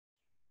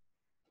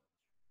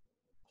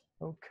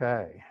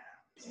Okay,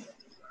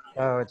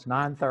 so it's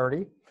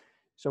 9:30,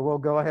 so we'll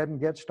go ahead and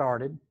get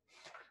started.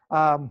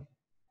 The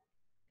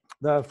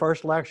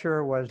first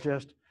lecture was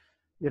just,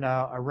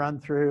 a run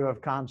through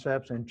of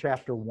concepts in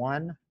chapter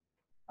 1.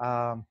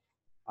 I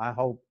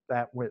hope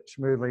that went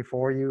smoothly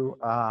for you.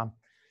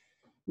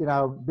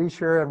 Be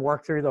sure and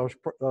work through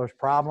those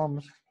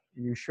problems.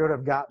 You should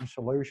have gotten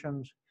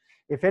solutions.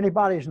 If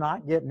anybody's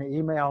not getting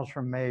emails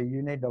from me,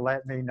 you need to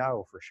let me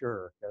know for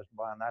sure, because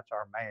that's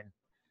our main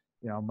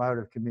mode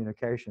of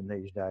communication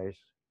these days.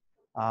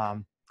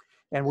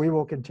 And we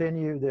will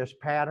continue this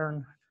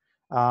pattern.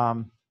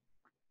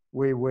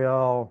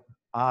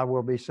 I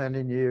will be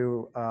sending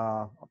you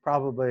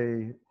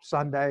probably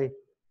Saturday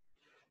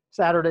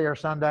or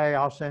Sunday,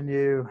 I'll send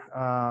you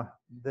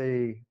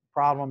the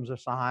problems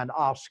assigned.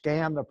 I'll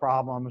scan the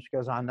problems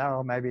because I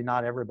know maybe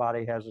not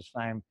everybody has the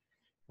same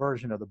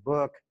version of the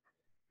book.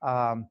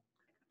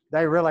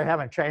 They really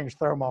haven't changed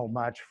thermo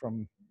much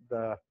from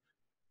the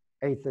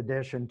 8th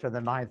edition to the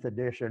 9th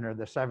edition, or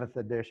the 7th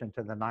edition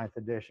to the 9th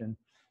edition.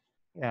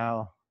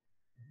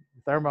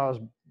 Thermo is,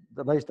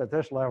 at least at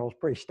this level, is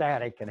pretty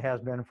static and has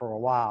been for a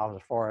while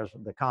as far as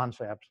the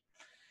concepts.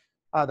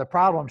 The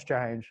problems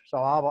change, so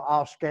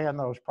I'll scan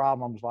those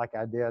problems like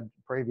I did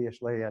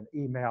previously and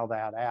email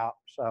that out.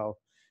 So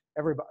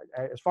everybody,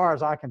 as far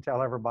as I can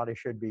tell, everybody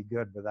should be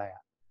good with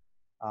that.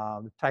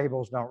 The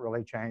tables don't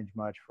really change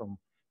much from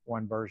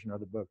one version of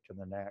the book to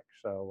the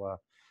next. So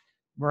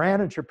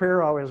Moran and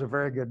Shapiro is a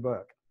very good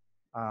book.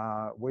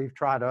 We've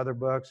tried other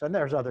books, and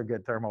there's other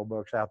good thermal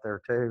books out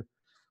there too.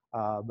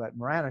 But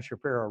Moran and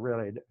Shapiro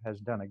really has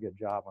done a good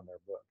job on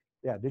their book.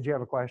 Yeah, did you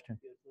have a question?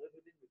 Yeah, so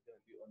everything is going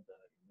to be on the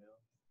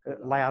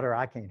email. Louder,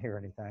 I can't hear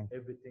anything.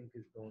 Everything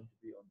is going to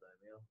be on the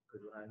email,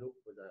 because when I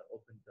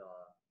opened the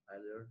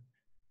earlier,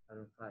 I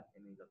don't find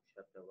any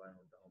chapter 1 on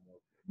the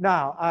homework.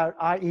 No,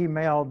 I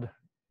emailed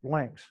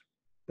links.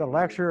 The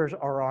lectures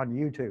are on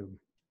YouTube.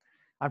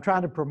 I'm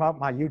trying to promote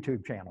my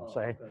YouTube channel.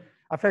 Okay.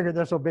 I figured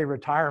this will be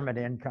retirement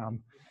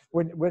income.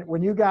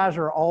 When you guys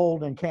are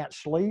old and can't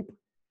sleep,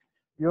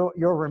 you'll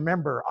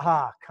remember,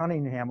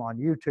 Cunningham on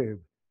YouTube.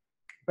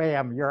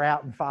 Bam, you're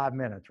out in 5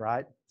 minutes,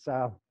 right?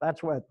 So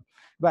that's what.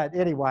 But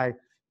anyway,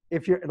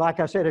 like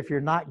I said, if you're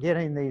not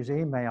getting these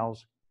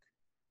emails,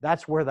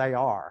 that's where they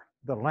are.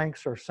 The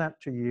links are sent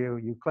to you.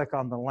 You click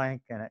on the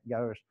link and it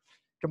goes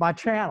to my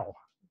channel.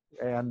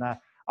 And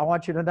I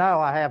want you to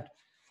know at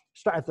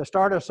the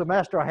start of the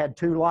semester, I had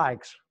 2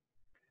 likes.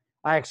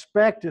 I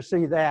expect to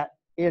see that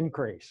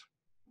increase.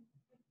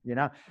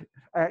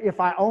 If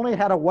I only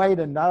had a way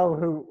to know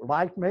who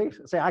liked me,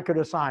 say I could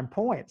assign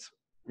points,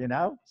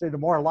 See, the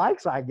more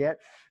likes I get,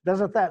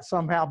 doesn't that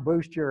somehow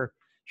boost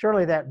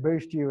surely that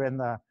boosts you in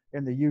the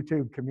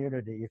YouTube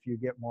community if you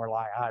get more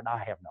likes. I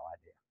have no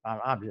idea.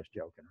 I'm just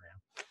joking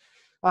around.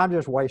 I'm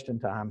just wasting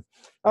time.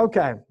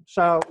 Okay,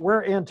 so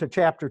we're into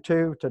chapter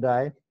 2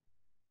 today.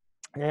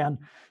 And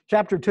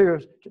chapter 2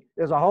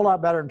 is a whole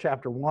lot better than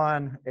chapter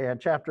 1, and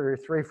chapter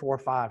 3, 4,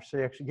 5,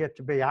 6 get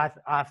to be, I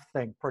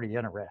think, pretty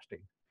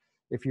interesting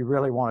if you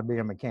really want to be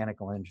a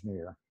mechanical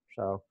engineer.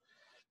 So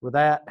with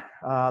that,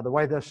 the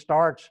way this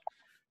starts,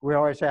 we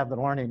always have the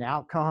learning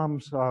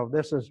outcomes. So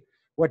this is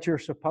what you're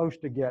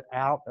supposed to get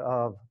out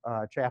of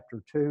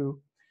chapter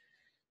 2.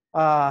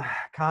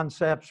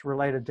 Concepts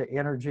related to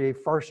energy,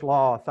 first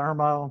law of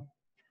thermo,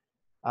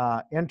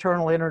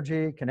 internal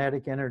energy,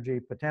 kinetic energy,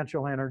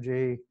 potential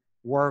energy,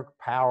 work,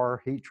 power,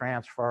 heat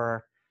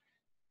transfer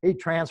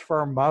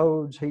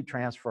modes, heat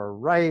transfer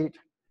rate,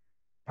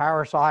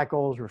 power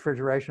cycles,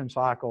 refrigeration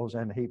cycles,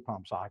 and heat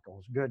pump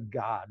cycles. Good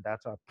God,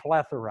 that's a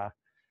plethora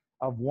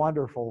of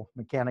wonderful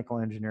mechanical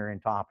engineering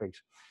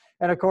topics.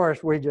 And of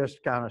course, we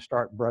just kind of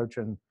start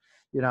broaching,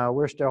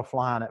 we're still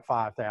flying at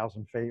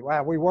 5,000 feet.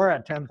 Well, we were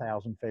at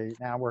 10,000 feet.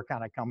 Now we're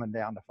kind of coming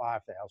down to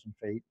 5,000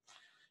 feet.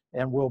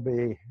 And we'll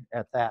be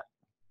at that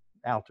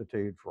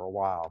altitude for a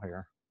while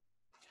here.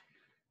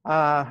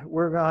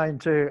 We're going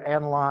to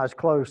analyze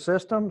closed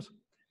systems.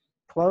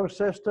 Closed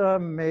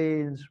system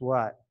means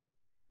what?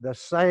 The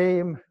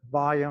same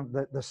volume,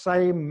 the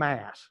same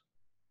mass.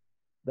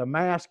 The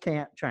mass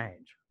can't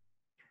change.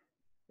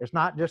 It's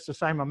not just the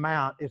same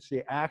amount, it's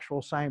the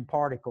actual same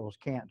particles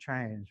can't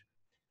change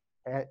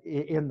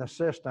in the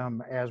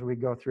system as we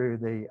go through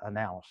the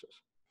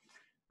analysis.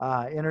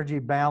 Energy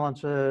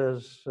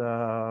balances,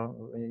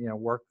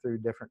 work through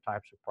different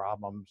types of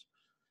problems.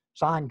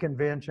 Sign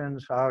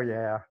conventions, oh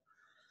yeah,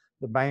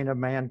 the bane of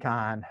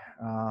mankind.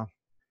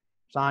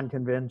 Sign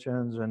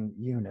conventions and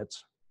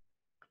units,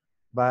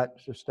 but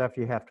it's the stuff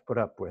you have to put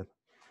up with.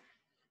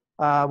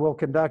 We'll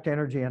conduct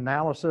energy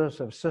analysis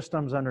of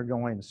systems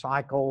undergoing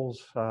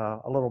cycles, a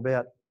little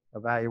bit,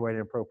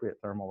 evaluating appropriate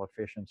thermal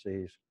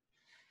efficiencies.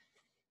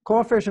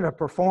 Coefficient of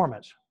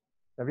performance.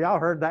 Have y'all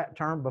heard that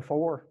term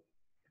before?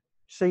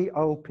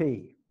 COP.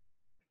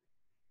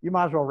 You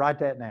might as well write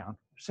that down,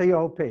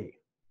 COP.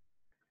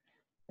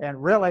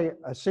 And really,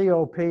 a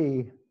COP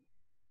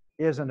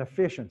is an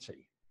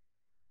efficiency.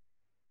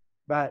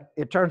 But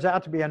it turns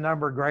out to be a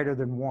number greater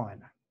than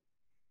 1.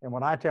 And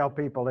what I tell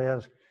people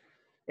is,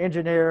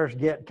 engineers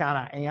get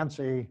kind of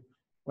antsy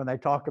when they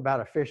talk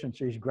about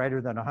efficiencies greater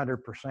than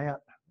 100%,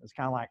 it's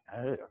kind of like,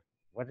 oh,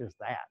 what is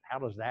that? How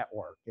does that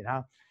work, you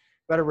know?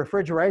 But a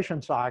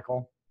refrigeration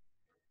cycle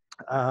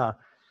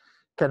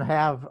can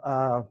have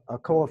a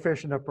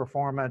coefficient of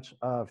performance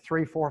of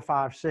 3, 4,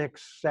 5,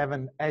 6,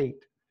 7, 8,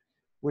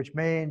 which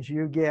means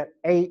you get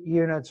 8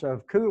 units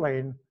of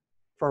cooling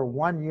for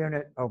 1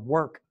 unit of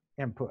work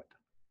input.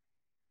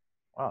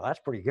 Well, that's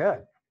pretty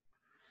good,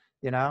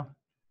 you know?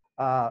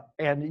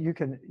 And you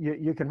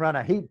can run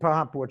a heat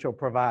pump, which will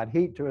provide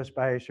heat to a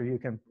space, or you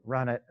can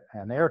run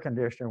an air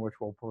conditioner, which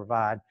will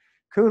provide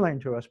cooling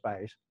to a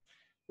space.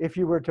 If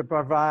you were to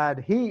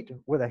provide heat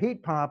with a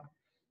heat pump,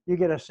 you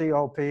get a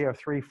COP of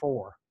 3,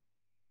 4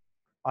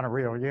 on a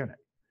real unit.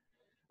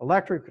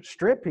 Electric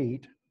strip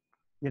heat,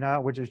 you know,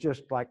 which is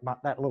just like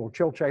that little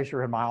chill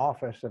chaser in my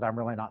office that I'm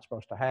really not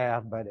supposed to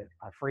have, but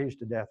I freeze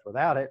to death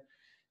without it.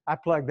 I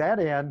plug that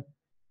in,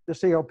 the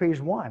COP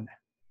is 1,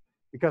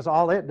 because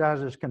all it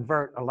does is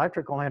convert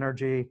electrical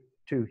energy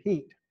to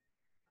heat.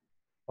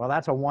 Well,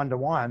 that's a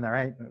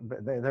 1-to-1.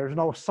 There's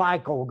no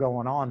cycle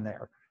going on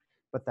there.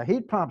 But the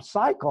heat pump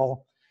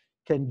cycle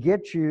can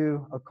get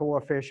you a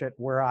coefficient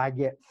where I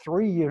get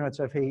 3 units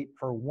of heat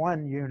for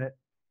 1 unit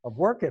of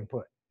work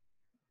input.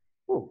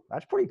 Ooh,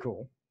 that's pretty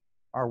cool,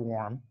 or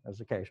warm, as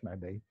the case may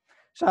be.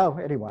 So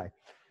anyway,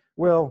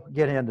 we'll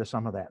get into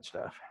some of that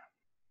stuff.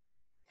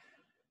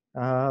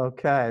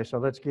 Okay, so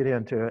let's get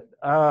into it.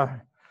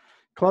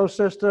 Closed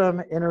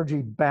system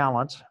energy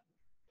balance.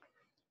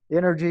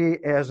 Energy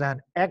as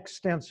an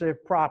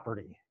extensive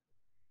property.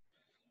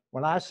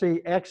 When I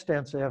see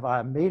extensive, I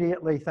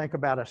immediately think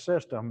about a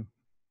system.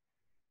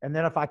 And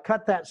then if I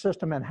cut that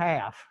system in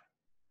half,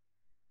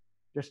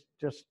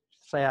 just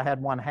say I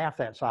had 1/2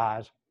 that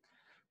size,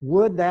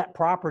 would that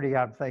property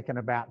I'm thinking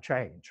about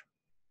change?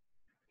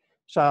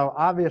 So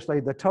obviously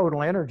the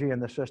total energy in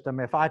the system,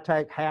 if I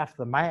take half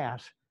the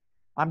mass,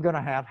 I'm going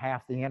to have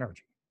half the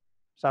energy.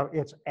 So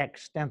it's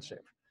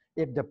extensive.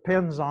 It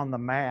depends on the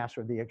mass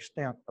or the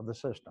extent of the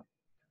system.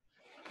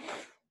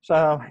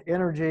 So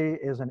energy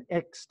is an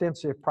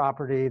extensive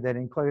property that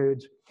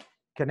includes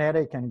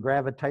kinetic and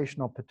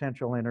gravitational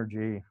potential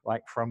energy,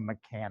 like from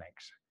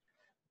mechanics.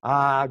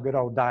 Good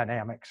old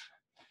dynamics.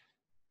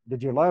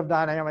 Did you love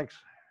dynamics?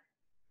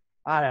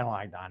 I didn't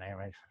like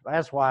dynamics.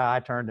 That's why I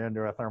turned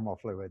into a thermal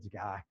fluids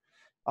guy.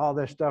 All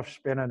this stuff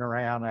spinning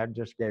around, that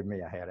just gave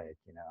me a headache.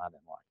 You know, I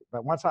didn't like it.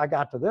 But once I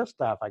got to this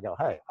stuff, I go,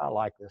 hey, I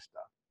like this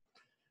stuff.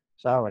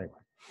 So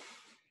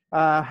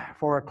anyway,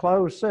 for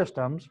closed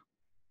systems,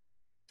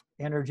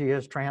 energy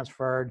is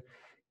transferred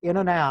in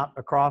and out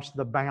across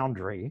the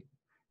boundary,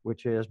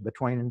 which is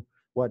between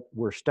what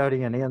we're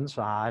studying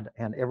inside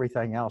and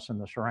everything else in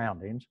the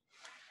surroundings,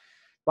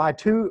 by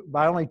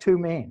only 2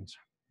 means.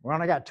 We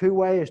only got 2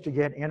 ways to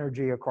get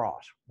energy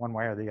across, one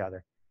way or the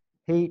other: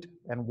 heat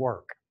and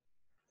work.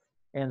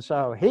 And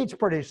so heat's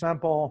pretty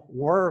simple.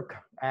 Work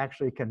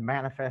actually can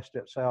manifest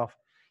itself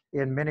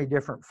in many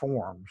different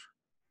forms.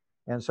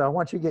 And so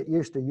once you get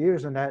used to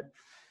using it,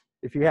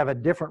 if you have a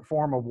different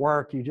form of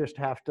work, you just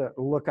have to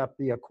look up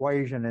the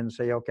equation and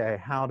say, okay,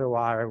 how do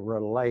I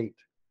relate,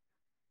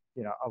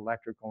 you know,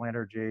 electrical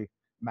energy,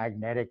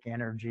 magnetic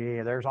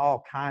energy? There's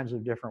all kinds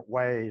of different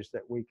ways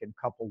that we can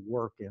couple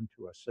work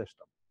into a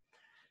system.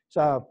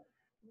 So,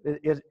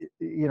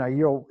 you know,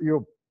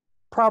 you'll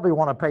probably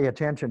want to pay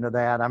attention to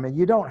that. I mean,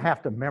 you don't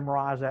have to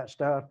memorize that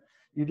stuff.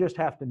 You just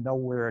have to know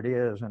where it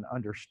is and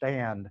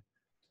understand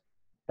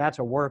that's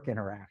a work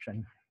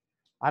interaction.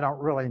 I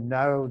don't really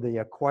know the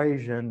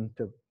equation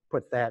to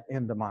put that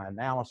into my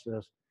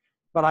analysis,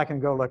 but I can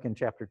go look in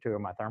chapter 2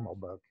 of my thermal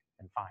book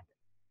and find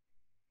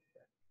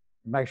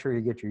it. Make sure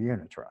you get your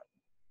units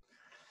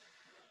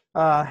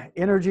right.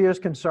 Energy is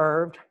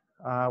conserved.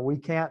 We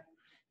can't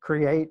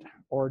create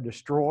or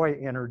destroy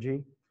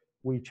energy.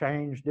 We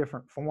change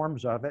different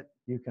forms of it.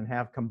 You can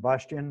have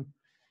combustion.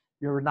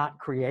 You're not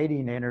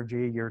creating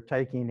energy. You're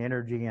taking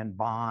energy in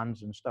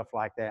bonds and stuff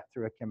like that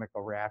through a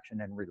chemical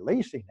reaction and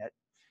releasing it,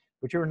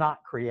 but you're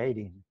not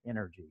creating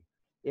energy.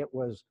 It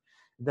was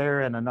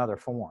there in another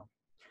form.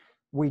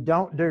 We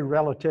don't do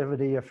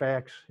relativity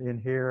effects in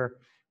here.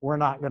 We're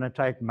not going to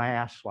take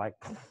mass like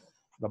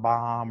the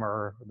bomb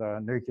or the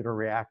nuclear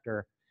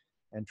reactor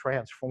and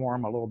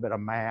transform a little bit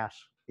of mass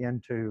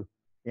into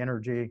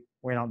energy.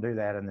 We don't do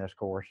that in this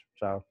course,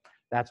 so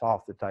that's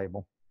off the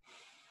table.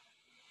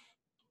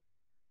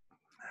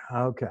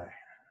 Okay.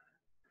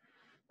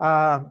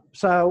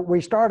 So we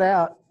start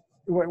out,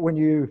 when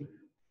you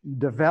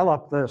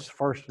develop this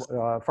first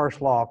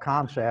law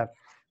concept,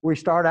 we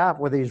start out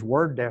with these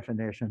word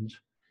definitions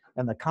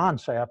and the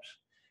concepts,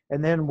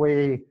 and then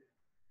we,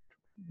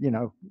 you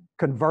know,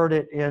 convert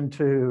it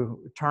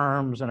into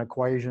terms and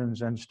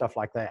equations and stuff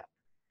like that.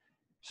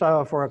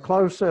 So for a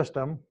closed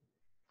system,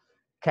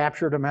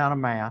 captured amount of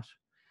mass,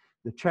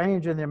 the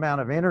change in the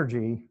amount of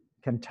energy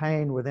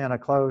contained within a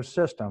closed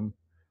system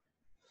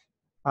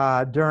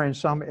during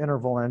some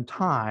interval in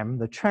time,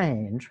 the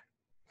change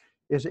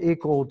is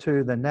equal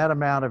to the net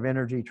amount of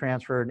energy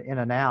transferred in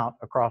and out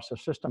across the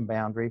system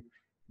boundary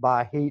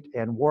by heat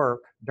and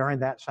work during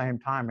that same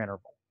time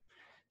interval.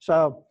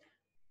 So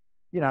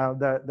you know,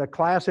 the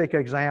classic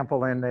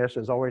example in this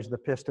is always the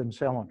piston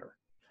cylinder.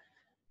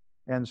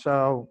 And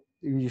so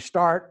you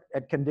start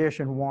at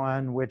condition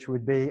 1, which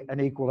would be an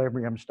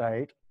equilibrium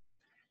state.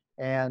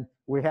 And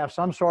we have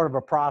some sort of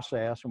a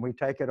process, and we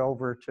take it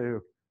over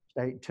to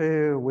state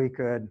 2. We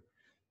could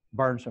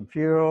burn some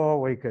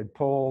fuel. We could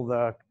pull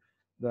the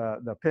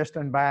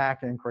piston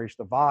back, increase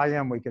the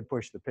volume. We could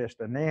push the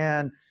piston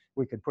in.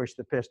 We could push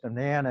the piston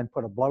in and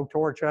put a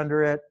blowtorch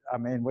under it. I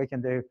mean, we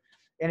can do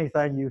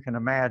anything you can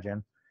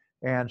imagine.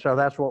 And so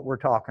that's what we're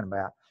talking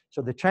about.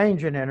 So the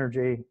change in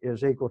energy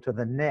is equal to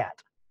the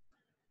net,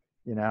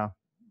 you know,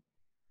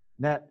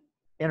 net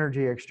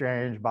energy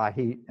exchange by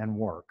heat and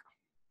work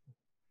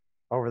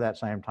over that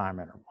same time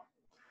interval.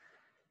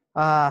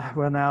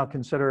 We'll now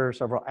consider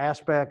several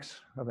aspects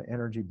of an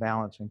energy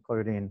balance,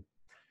 including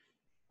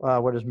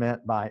what is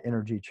meant by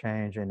energy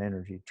change and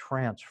energy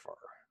transfer.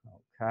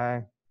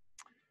 Okay.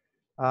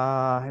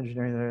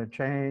 Engineering the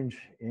change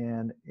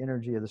in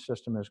energy of the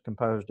system is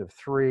composed of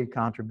 3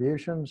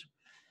 contributions: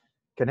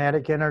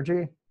 kinetic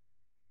energy,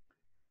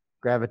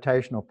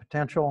 gravitational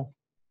potential,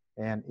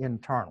 and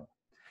internal.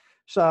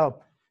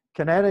 So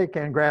kinetic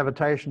and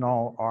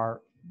gravitational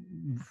are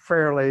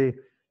fairly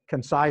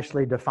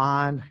concisely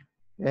defined,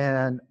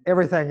 and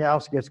everything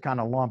else gets kind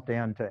of lumped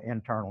into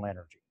internal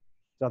energy.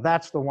 So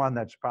that's the one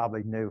that's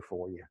probably new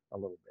for you a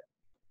little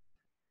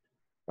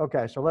bit.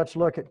 Okay, so let's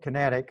look at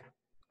kinetic.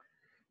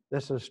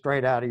 This is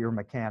straight out of your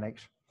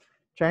mechanics.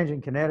 Changing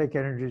kinetic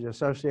energy is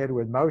associated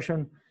with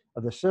motion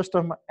of the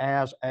system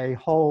as a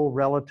whole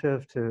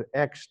relative to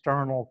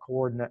external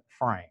coordinate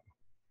frame,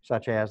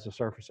 such as the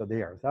surface of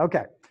the earth.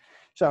 Okay,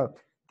 so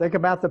think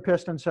about the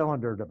piston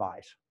cylinder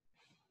device.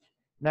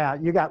 Now,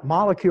 you got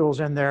molecules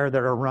in there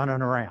that are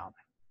running around,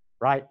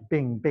 right?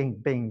 Bing, bing,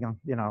 bing,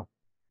 you know,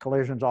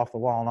 collisions off the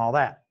wall and all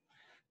that.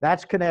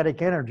 That's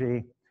kinetic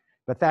energy,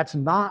 but that's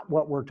not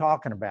what we're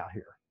talking about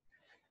here.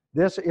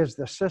 This is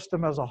the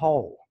system as a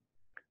whole.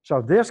 So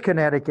this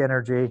kinetic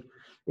energy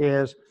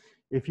is,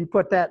 if you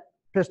put that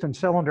piston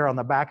cylinder on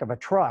the back of a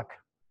truck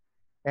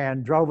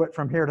and drove it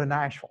from here to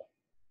Nashville,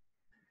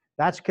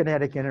 that's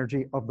kinetic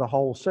energy of the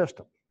whole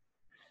system.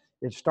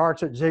 It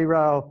starts at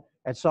 0.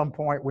 At some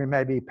point, we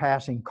may be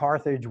passing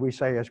Carthage, we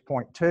say is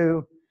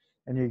 0.2,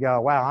 and you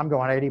go, wow, I'm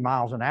going 80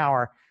 miles an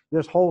hour.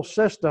 This whole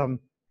system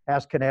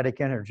has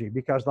kinetic energy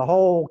because the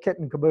whole kit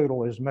and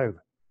caboodle is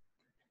moving.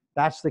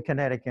 That's the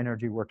kinetic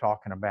energy we're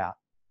talking about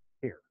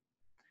here.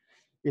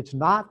 It's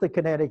not the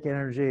kinetic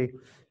energy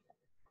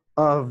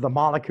of the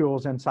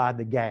molecules inside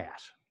the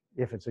gas,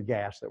 if it's a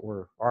gas that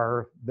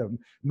or the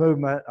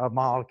movement of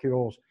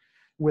molecules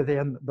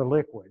within the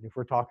liquid, if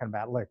we're talking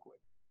about liquid.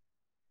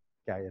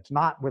 Okay, it's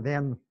not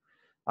within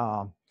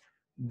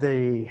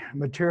the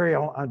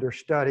material under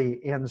study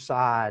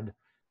inside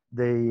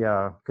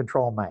the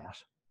control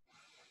mass.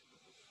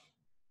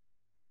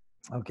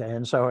 Okay,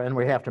 and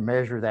we have to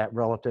measure that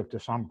relative to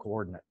some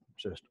coordinate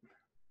system.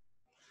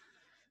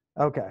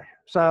 Okay,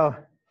 so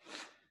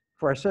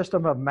for a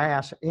system of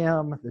mass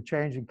m, the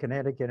change in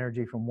kinetic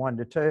energy from 1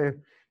 to 2,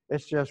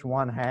 it's just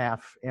 1/2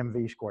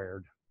 mv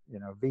squared. You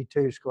know,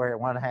 v2 squared,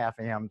 1/2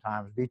 m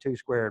times v2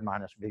 squared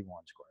minus v1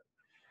 squared.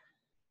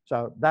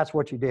 So that's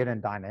what you did in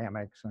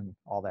dynamics and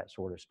all that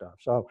sort of stuff.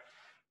 So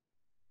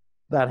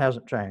that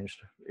hasn't changed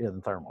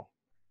in thermal.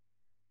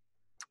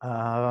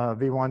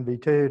 V1,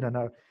 V2 to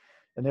know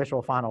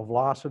initial final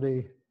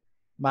velocity,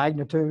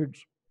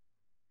 magnitudes,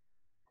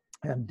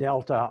 and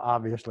delta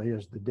obviously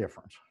is the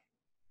difference.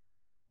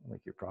 I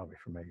think you're probably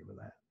familiar with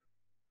that.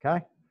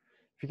 Okay?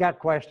 If you got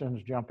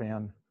questions, jump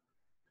in.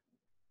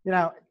 You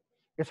know,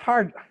 it's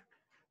hard.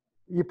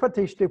 You put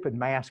these stupid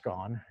masks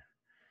on,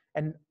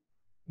 and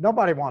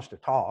nobody wants to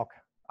talk.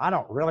 I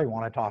don't really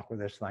want to talk with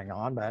this thing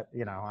on, but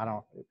you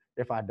know,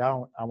 if I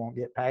don't, I won't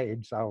get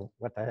paid. So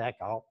what the heck,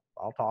 I'll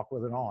talk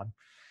with it on.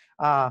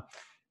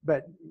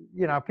 But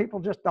you know, people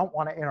just don't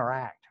want to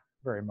interact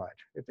very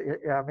much.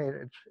 I mean,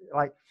 it's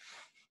like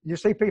you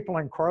see people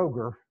in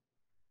Kroger,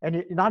 and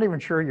you're not even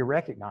sure you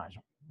recognize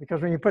them,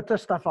 because when you put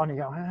this stuff on, you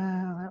go,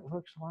 that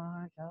looks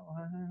like,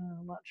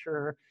 I'm not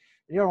sure.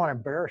 You don't want to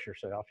embarrass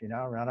yourself, you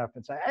know, run up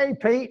and say, hey,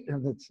 Pete,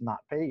 and it's not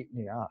Pete.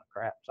 And you go, oh,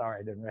 crap, sorry,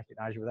 I didn't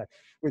recognize you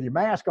with your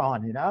mask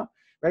on, you know.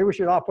 Maybe we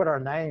should all put our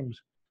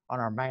names on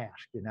our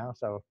mask, you know,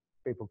 so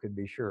people could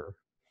be sure.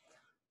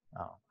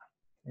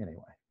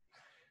 Anyway.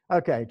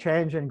 Okay,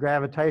 change in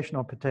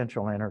gravitational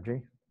potential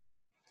energy.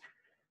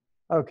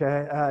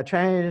 Okay,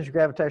 change in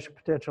gravitational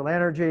potential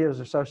energy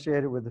is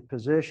associated with the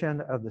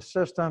position of the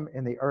system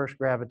in the Earth's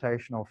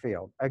gravitational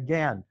field.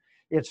 Again,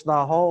 it's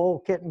the whole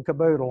kit and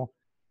caboodle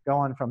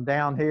going from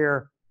down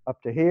here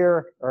up to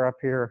here, or up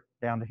here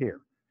down to here.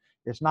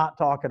 It's not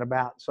talking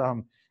about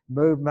some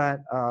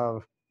movement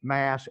of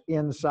mass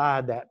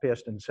inside that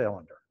piston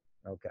cylinder.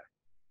 Okay,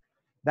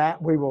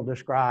 that we will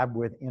describe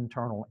with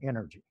internal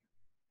energy.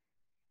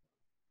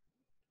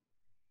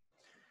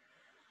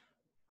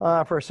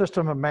 For a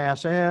system of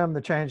mass m, the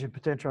change in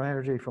potential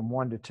energy from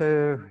 1 to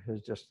 2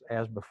 is just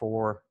as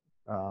before,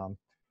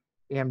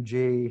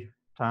 mg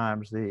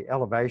times the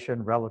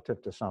elevation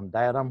relative to some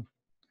datum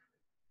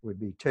would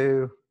be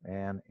 2,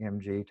 and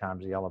mg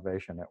times the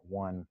elevation at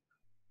 1.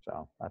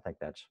 So I think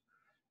that's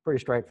pretty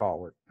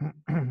straightforward.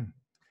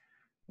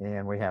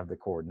 And we have the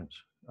coordinates.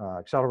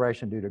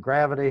 Acceleration due to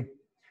gravity.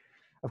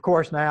 Of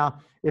course, now,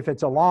 if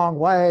it's a long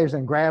ways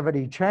and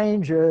gravity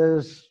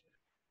changes,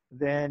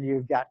 then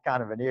you've got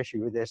kind of an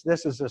issue with this.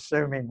 This is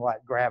assuming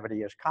what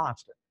gravity is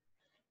constant.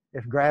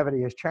 If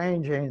gravity is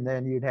changing,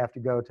 then you'd have to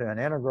go to an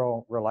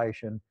integral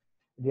relation.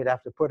 You'd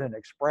have to put an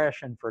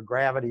expression for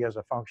gravity as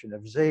a function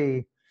of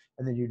z,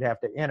 and then you'd have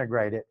to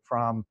integrate it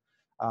from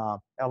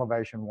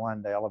elevation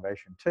 1 to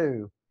elevation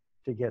 2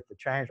 to get the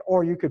change.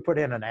 Or you could put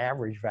in an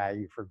average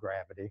value for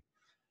gravity,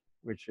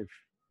 which if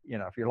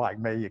you're like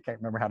me, you can't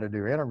remember how to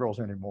do integrals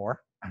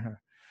anymore.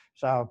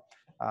 So,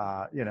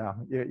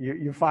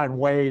 you find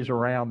ways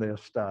around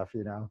this stuff,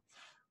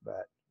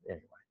 but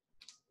anyway,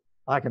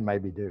 I can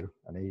maybe do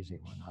an easy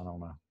one. I don't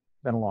know.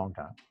 Been a long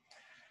time.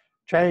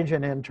 Change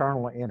in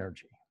internal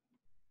energy.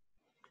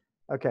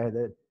 Okay,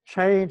 the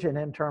change in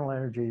internal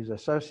energy is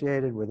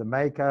associated with the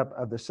makeup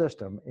of the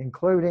system,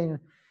 including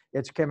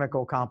its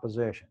chemical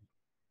composition.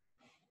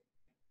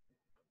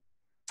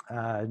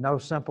 No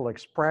simple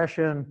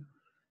expression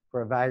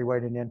for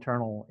evaluating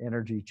internal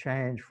energy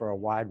change for a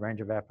wide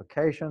range of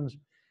applications.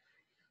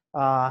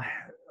 A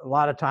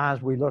lot of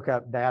times we look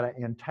up data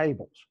in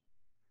tables.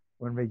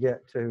 When we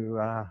get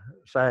to,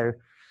 say,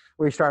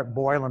 we start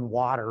boiling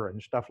water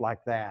and stuff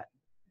like that,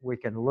 we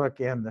can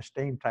look in the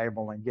steam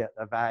table and get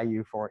a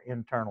value for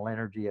internal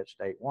energy at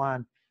state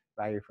 1,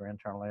 value for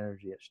internal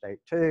energy at state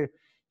 2.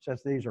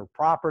 Since these are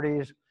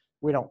properties,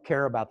 we don't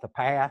care about the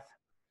path,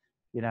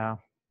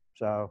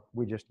 so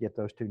we just get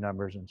those two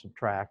numbers and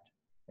subtract,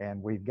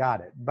 and we've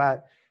got it.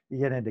 But you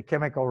get into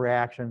chemical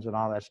reactions and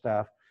all that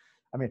stuff.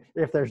 I mean,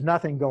 if there's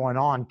nothing going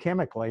on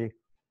chemically,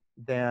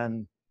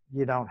 then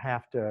you don't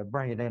have to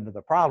bring it into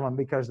the problem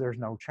because there's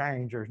no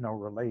change, there's no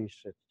release.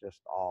 It's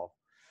just all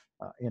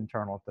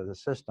internal to the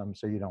system,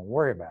 so you don't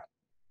worry about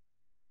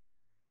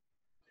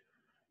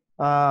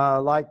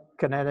it. Like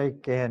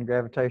kinetic and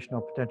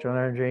gravitational potential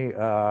energy,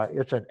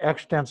 it's an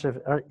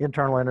extensive,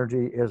 internal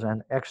energy is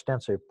an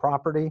extensive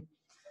property.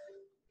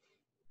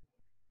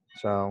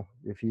 So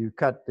if you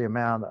cut the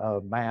amount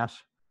of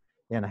mass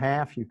in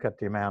half, you cut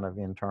the amount of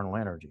internal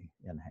energy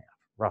in half,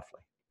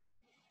 roughly.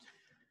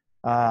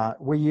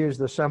 We use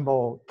the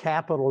symbol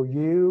capital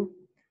U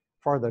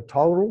for the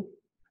total,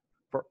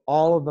 for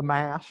all of the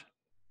mass,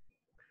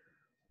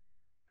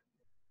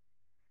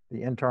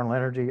 the internal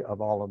energy of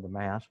all of the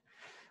mass.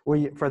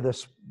 For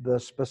the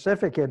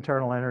specific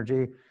internal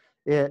energy,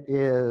 it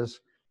is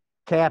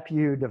cap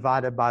U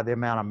divided by the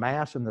amount of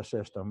mass in the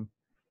system,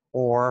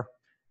 or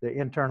the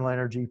internal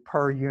energy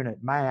per unit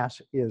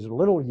mass is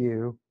little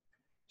u.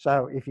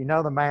 So if you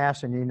know the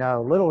mass and you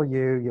know little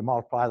u, you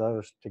multiply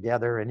those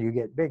together and you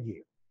get big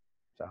U.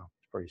 So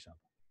it's pretty simple.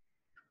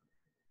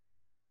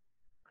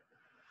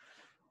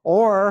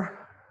 Or,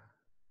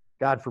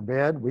 God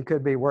forbid, we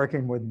could be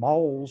working with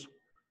moles,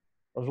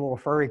 those little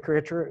furry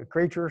creatures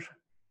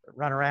that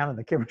run around in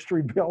the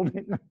chemistry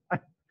building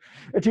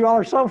that you all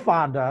are so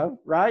fond of,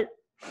 right?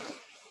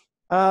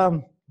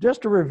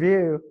 Just to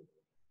review,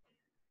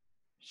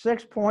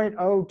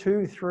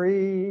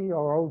 6.023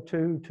 or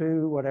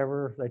 022,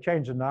 whatever, they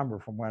changed the number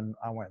from when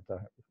I went to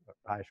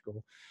high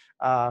school,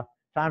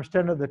 times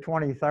 10 to the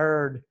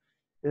 23rd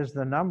is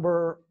the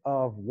number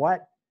of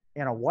what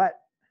in a what?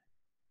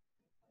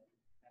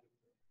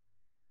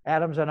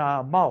 Atoms in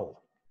a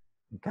mole,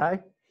 okay?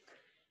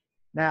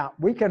 Now,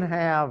 we can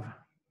have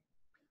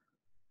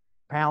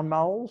pound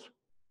moles.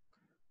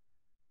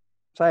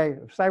 Say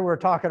we're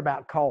talking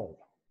about coal.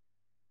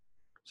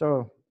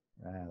 So,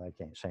 they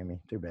can't see me,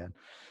 too bad.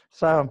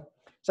 So,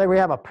 say we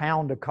have a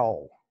pound of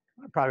coal.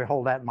 I'd probably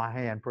hold that in my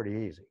hand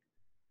pretty easy.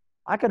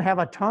 I can have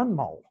a ton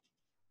mole,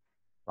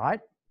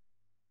 right?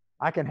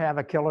 I can have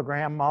a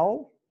kilogram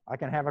mole. I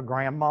can have a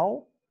gram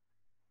mole.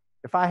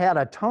 If I had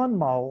a ton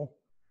mole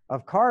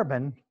of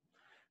carbon,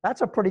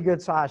 that's a pretty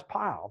good sized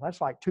pile.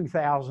 That's like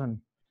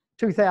 2,000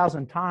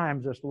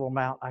 times this little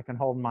amount I can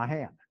hold in my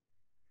hand.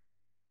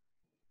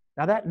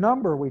 Now that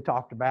number we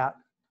talked about,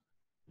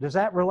 does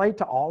that relate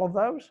to all of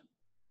those?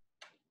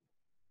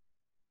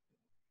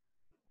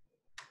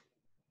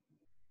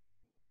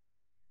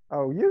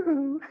 Oh,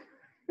 yoo-hoo.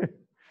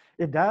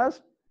 It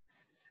does?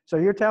 So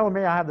you're telling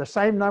me I have the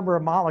same number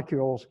of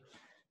molecules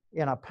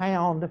in a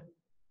pound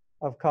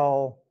of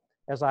coal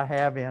as I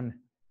have in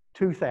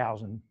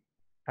 2,000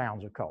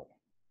 pounds of coal?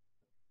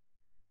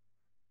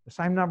 The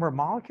same number of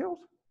molecules?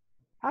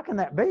 How can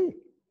that be?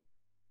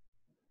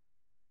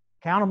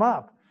 Count them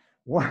up.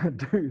 1,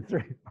 2,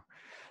 3.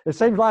 It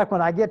seems like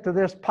when I get to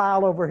this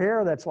pile over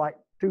here that's like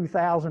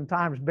 2,000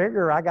 times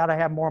bigger, I got to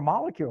have more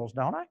molecules,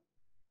 don't I?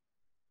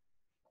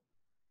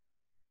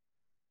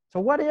 So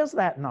what is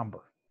that number?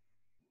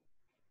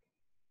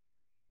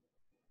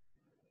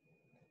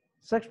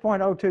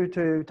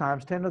 6.022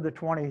 times 10 to the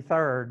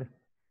 23rd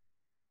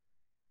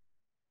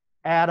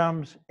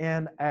atoms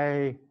in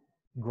a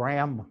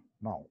gram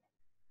mole.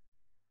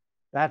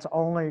 That's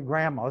only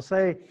gram mole.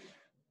 Say,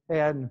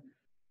 and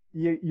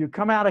you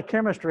come out of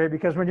chemistry,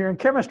 because when you're in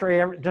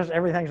chemistry, just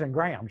everything's in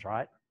grams,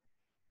 right?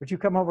 But you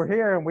come over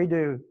here and we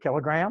do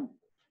kilogram.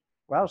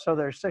 Well, so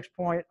there's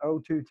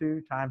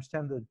 6.022 times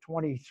 10 to the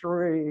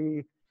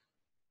 23,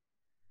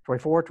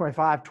 24,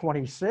 25,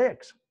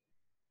 26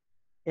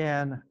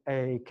 in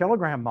a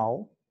kilogram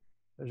mole.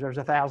 There's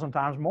 1,000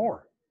 times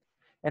more.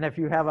 And if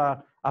you have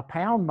a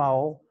pound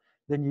mole,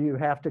 then you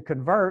have to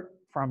convert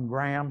from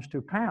grams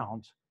to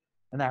pounds.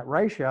 And that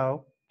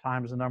ratio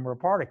times the number of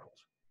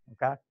particles.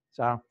 Okay?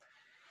 So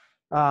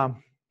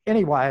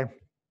anyway,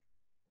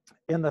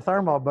 in the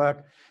thermo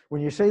book,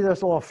 when you see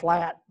this little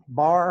flat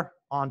bar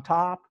on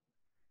top,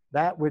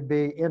 that would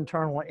be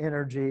internal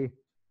energy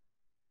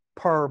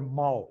per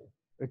mole.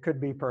 It could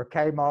be per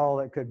K mole,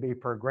 it could be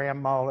per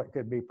gram mole, it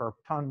could be per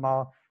ton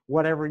mole,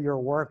 whatever you're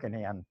working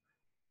in.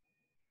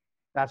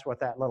 That's what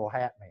that little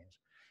hat means.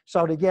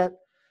 So to get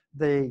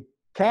the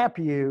cap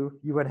U,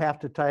 you would have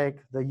to take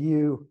the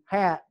U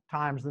hat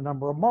times the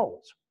number of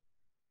moles,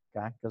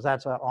 okay? Because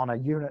that's on a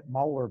unit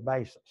molar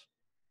basis.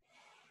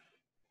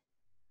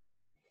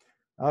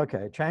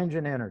 Okay, change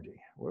in energy.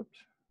 Whoops.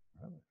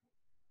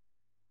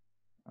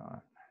 All right.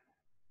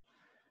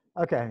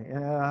 Okay,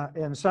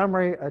 in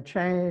summary, a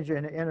change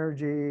in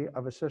energy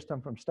of a system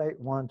from state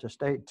 1 to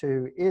state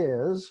 2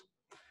 is,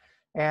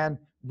 and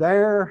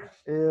there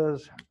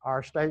is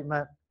our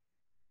statement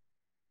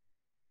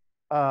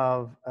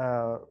of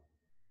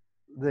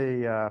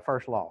the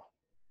first law.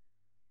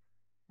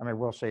 I mean,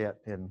 we'll see it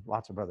in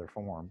lots of other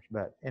forms,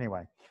 but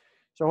anyway.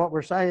 So what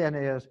we're saying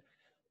is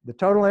the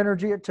total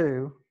energy at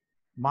 2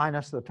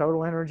 minus the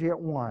total energy at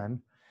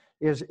 1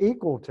 is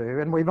equal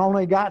to, and we've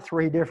only got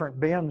 3 different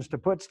bins to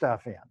put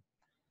stuff in.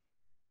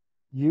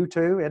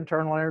 U2,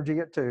 internal energy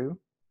at 2,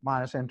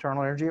 minus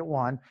internal energy at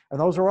 1, and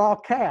those are all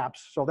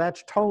caps, so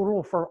that's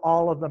total for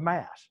all of the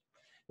mass.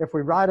 If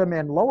we write them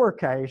in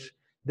lowercase,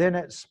 then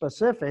it's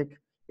specific,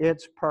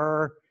 it's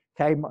per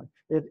K,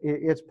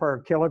 it's per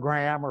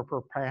kilogram or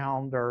per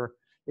pound, or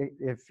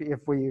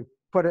if we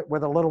put it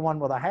with a little one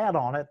with a hat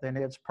on it, then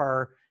it's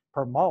per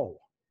mole.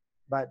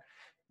 But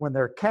when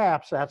they're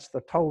caps, that's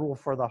the total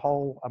for the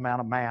whole amount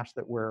of mass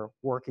that we're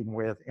working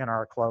with in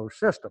our closed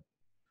system.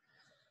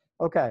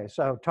 Okay,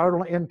 so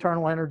total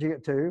internal energy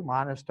at 2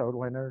 minus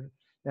total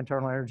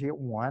internal energy at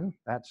 1.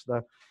 That's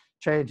the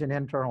change in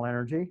internal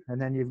energy. And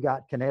then you've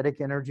got kinetic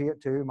energy at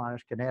 2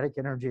 minus kinetic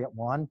energy at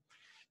 1.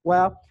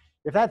 Well,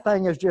 if that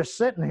thing is just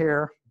sitting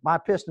here, my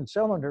piston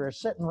cylinder is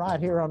sitting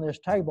right here on this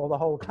table the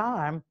whole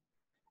time,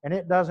 and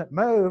it doesn't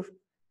move,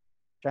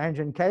 change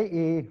in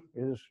KE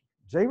is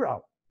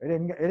 0. It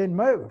didn't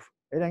move.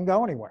 It didn't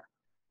go anywhere.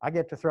 I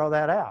get to throw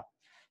that out.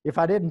 If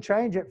I didn't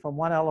change it from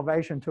one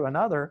elevation to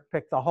another,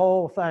 pick the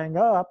whole thing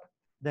up,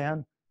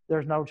 then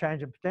there's no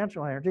change in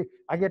potential energy.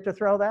 I get to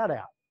throw that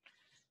out.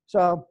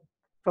 So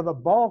for the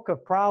bulk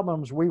of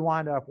problems we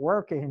wind up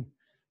working,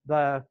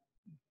 the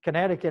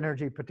kinetic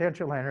energy,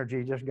 potential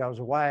energy just goes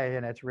away,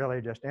 and it's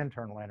really just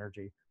internal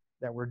energy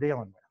that we're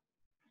dealing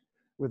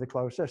with a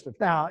closed system.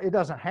 Now, it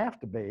doesn't have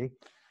to be.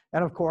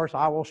 And of course,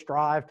 I will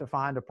strive to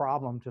find a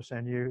problem to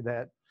send you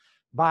that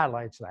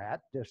violates that,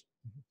 just,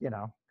 you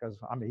know, because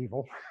I'm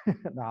evil.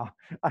 No,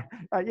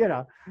 you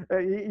know,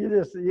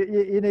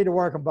 you need to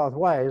work them both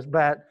ways.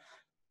 But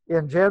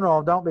in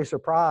general, don't be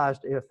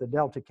surprised if the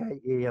delta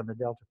KE and the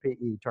delta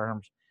PE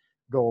terms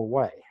go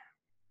away.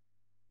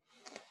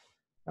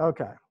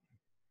 Okay.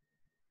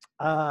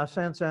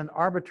 Since an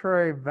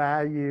arbitrary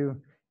value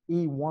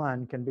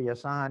E1 can be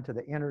assigned to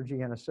the energy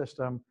in a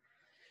system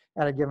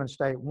at a given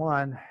state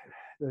 1,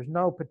 there's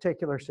no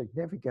particular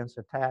significance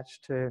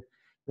attached to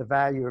the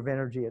value of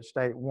energy at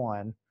state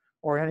 1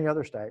 or any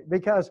other state,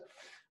 because,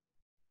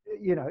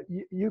 you know,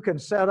 you can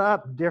set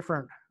up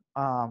different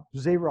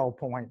 0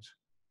 points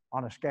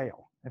on a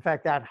scale. In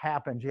fact, that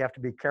happens. You have to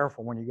be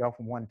careful when you go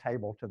from one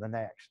table to the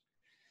next.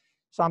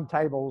 Some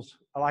tables,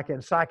 like in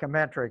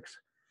psychometrics,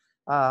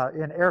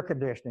 in air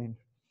conditioning,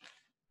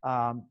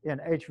 in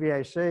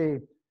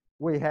HVAC,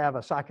 we have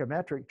a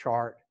psychometric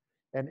chart,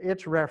 and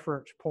its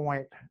reference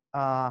point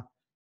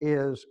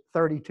is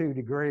 32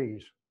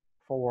 degrees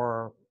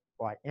for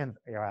like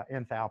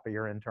enthalpy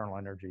or internal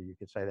energy. You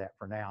could say that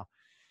for now.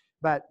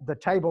 But the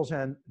tables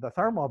in the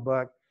thermal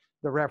book,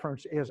 the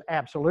reference is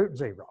absolute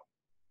 0.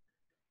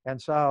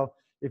 And so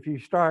if you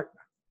start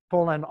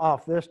pulling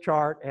off this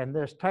chart and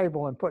this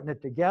table and putting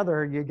it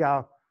together, you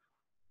go,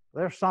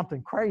 there's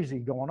something crazy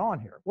going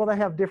on here. Well, they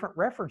have different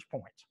reference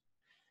points.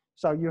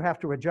 So you have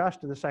to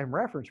adjust to the same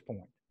reference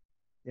point,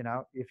 you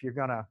know, if you're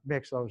going to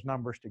mix those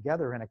numbers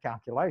together in a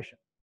calculation.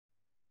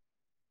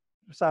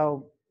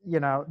 So, you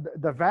know,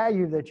 the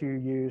value that you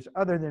use,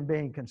 other than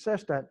being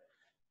consistent,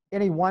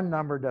 any one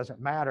number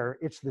doesn't matter.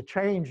 It's the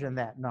change in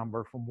that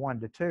number from 1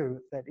 to 2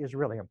 that is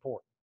really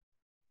important.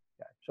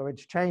 Okay. So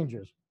it's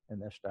changes in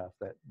this stuff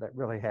that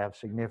really have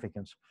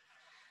significance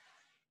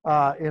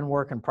in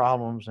working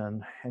problems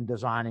and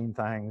designing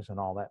things and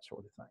all that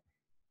sort of thing.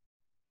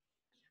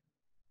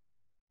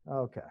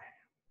 Okay.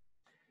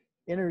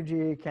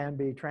 Energy can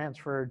be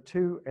transferred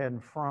to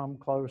and from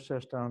closed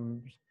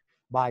systems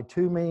by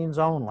 2 means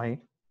only: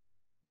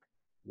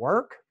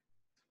 work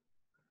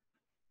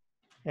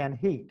and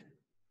heat.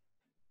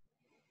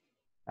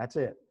 That's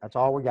it. That's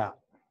all we got.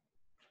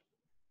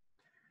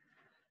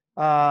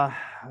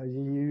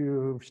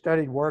 You've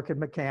studied work in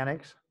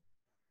mechanics,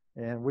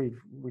 and we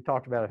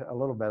talked about a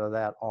little bit of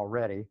that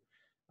already.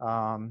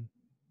 And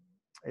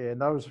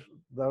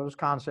those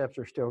concepts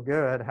are still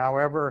good.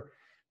 However,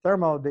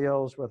 thermo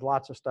deals with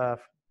lots of stuff,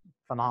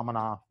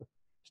 phenomena,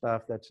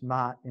 stuff that's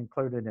not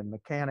included in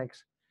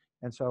mechanics.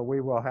 And so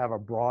we will have a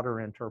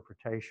broader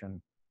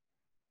interpretation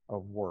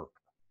of work.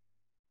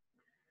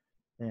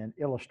 And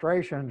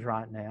illustrations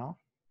right now.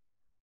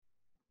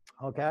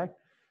 Okay.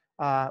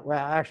 Well,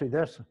 actually,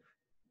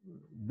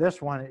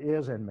 this one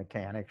is in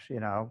mechanics, you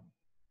know,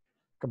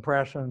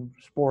 compression,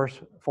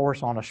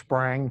 force on a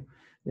spring.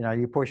 You know,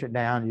 you push it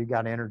down, you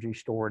got energy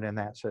stored in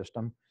that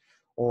system.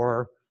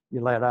 Or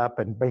you let up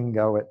and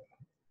bingo, it,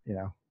 you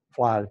know,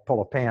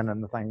 pull a pin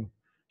and the thing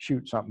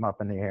shoots something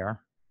up in the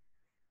air.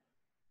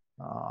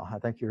 I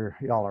think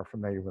y'all are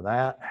familiar with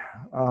that.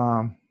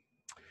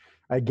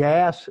 A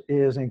gas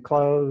is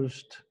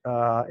enclosed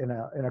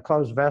in a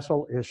closed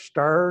vessel, is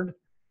stirred.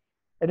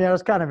 And you know,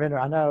 it's kind of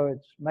interesting. I know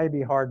it's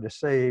maybe hard to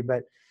see,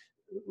 but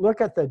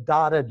look at the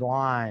dotted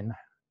line.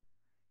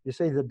 You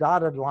see the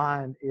dotted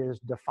line is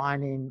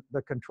defining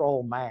the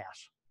control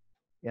mass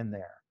in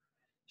there.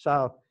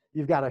 So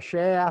you've got a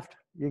shaft,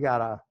 you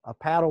got a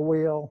paddle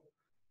wheel,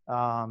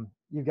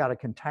 you've got a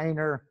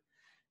container,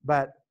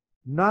 but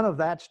none of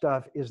that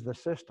stuff is the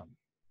system.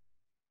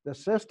 The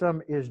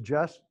system is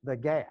just the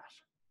gas.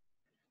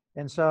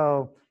 And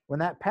so when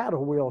that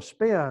paddle wheel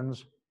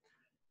spins,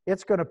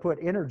 it's going to put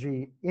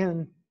energy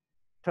into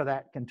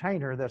that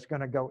container that's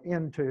going to go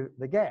into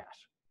the gas.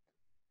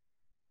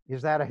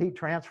 Is that a heat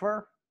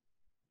transfer?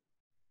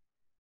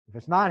 If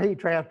it's not heat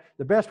transfer,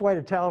 the best way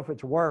to tell if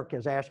it's work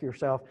is ask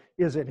yourself,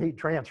 is it heat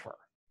transfer?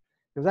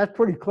 Because that's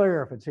pretty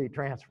clear if it's heat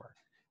transfer.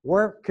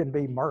 Work can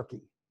be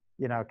murky,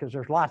 you know, because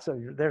there's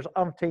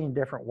umpteen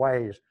different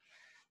ways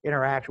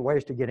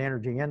to get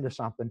energy into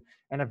something.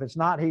 And if it's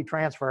not heat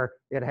transfer,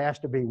 it has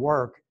to be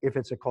work if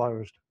it's a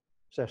closed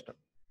system.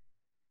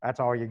 That's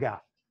all you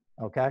got,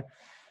 okay?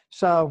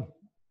 So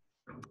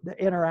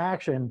the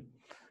interaction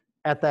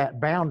at that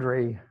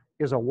boundary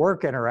is a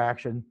work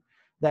interaction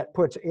that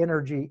puts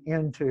energy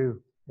into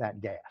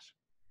that gas,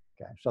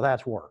 okay? So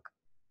that's work.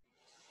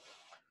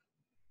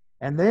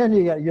 And then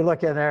you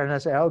look in there and I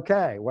say,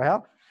 okay,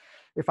 well,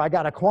 if I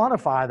got to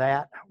quantify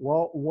that,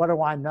 well, what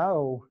do I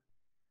know?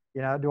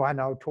 You know, do I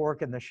know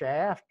torque in the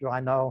shaft? Do I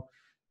know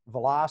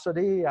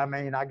velocity? I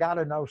mean, I got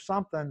to know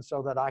something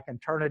so that I can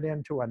turn it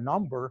into a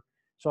number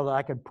so that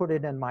I can put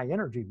it in my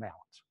energy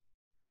balance.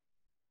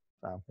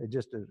 So it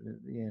just,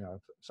 you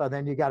know, so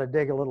then you got to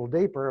dig a little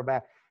deeper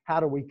about how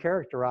do we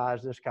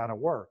characterize this kind of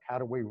work? How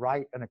do we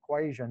write an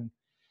equation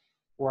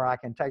where I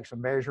can take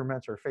some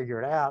measurements or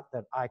figure it out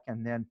that I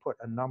can then put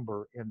a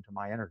number into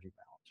my energy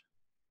balance?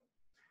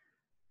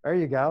 There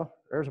you go.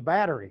 There's a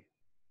battery.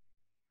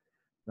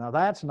 Now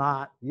that's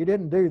not, you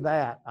didn't do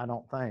that, I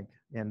don't think,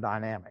 in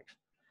dynamics.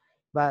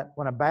 But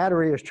when a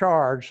battery is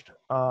charged,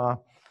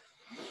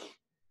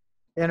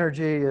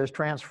 energy is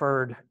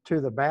transferred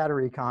to the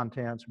battery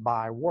contents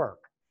by work.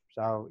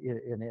 So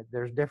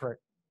there's different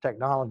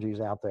technologies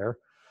out there,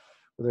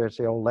 whether it's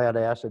the old lead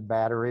acid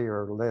battery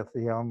or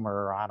lithium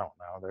or I don't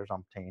know, there's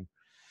umpteen.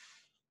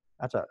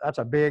 That's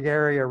a big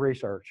area of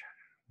research,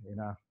 you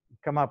know.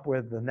 Come up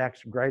with the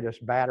next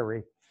greatest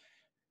battery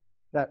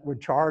that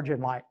would charge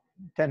in like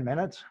 10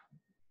 minutes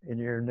in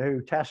your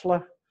new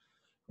Tesla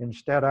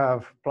instead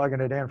of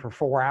plugging it in for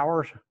 4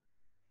 hours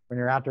when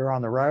you're out there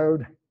on the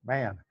road.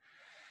 Man,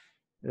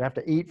 you'd have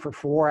to eat for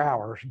 4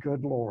 hours.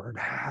 Good Lord.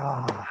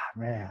 Ah,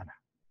 man,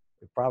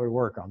 we'd probably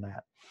work on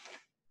that.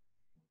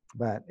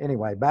 But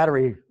anyway,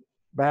 battery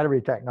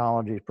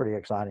technology is pretty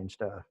exciting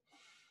stuff.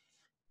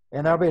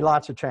 And there'll be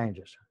lots of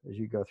changes as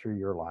you go through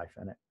your life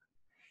in it.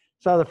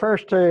 So the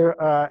first two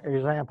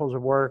examples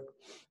of work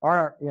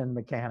are in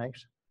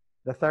mechanics.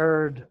 The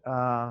third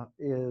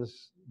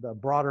is the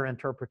broader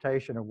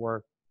interpretation of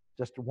work,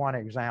 just one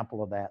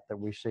example of that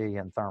we see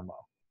in thermo.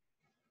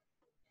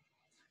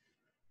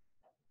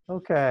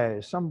 Okay,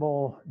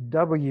 symbol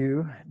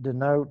W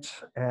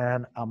denotes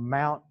an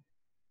amount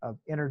of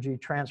energy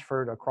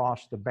transferred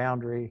across the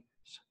boundaries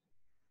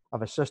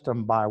of a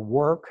system by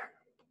work.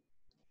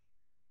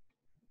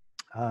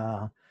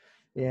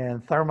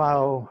 In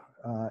thermo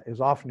is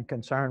often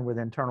concerned with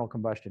internal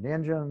combustion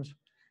engines,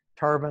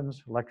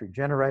 turbines, electric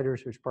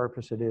generators, whose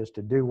purpose it is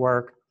to do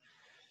work.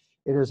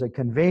 It is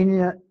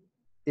convenient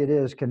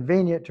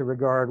to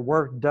regard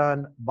work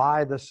done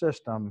by the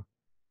system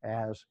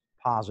as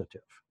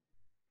positive.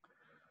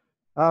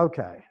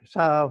 Okay,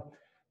 so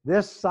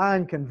this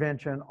sign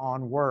convention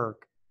on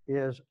work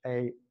is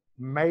a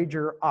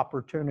major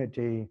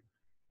opportunity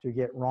to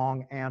get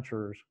wrong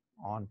answers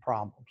on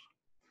problems.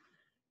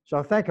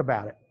 So think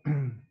about it.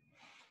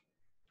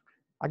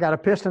 I got a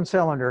piston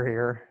cylinder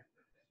here,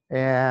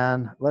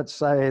 and let's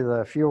say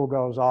the fuel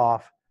goes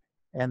off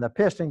and the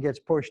piston gets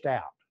pushed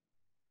out.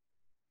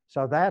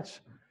 So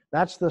that's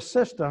the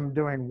system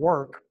doing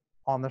work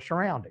on the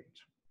surroundings,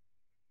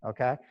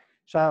 okay?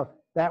 So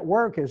that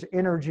work is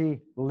energy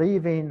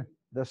leaving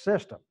the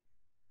system.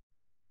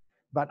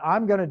 But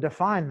I'm going to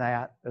define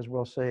that, as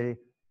we'll see,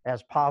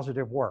 as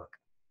positive work.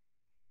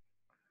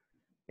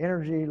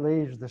 Energy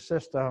leaves the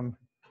system.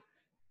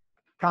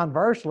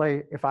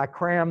 Conversely, if I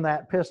cram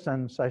that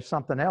piston, say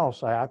something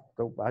else, I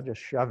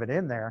just shove it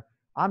in there,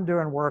 I'm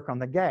doing work on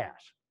the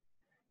gas.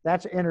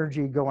 That's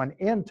energy going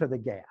into the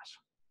gas.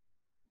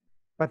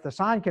 But the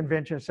sign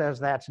convention says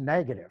that's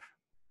negative.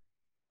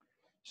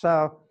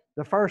 So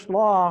the first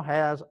law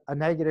has a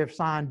negative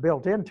sign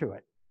built into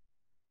it,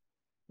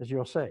 as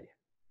you'll see.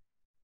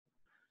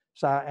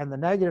 So, and the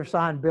negative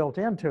sign built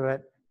into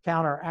it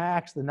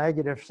counteracts the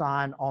negative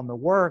sign on the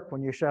work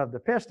when you shove the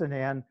piston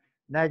in.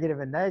 Negative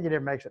and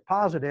negative makes it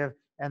positive,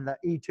 and the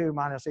E2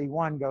 minus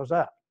E1 goes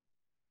up.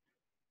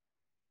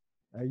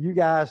 Now you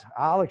guys,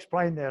 I'll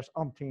explain this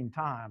umpteen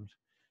times,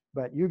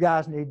 but you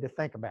guys need to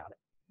think about it.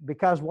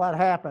 Because what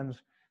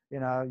happens, you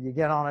know, you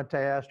get on a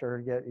test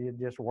or you're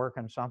just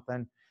working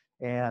something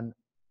and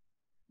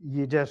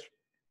you just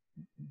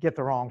get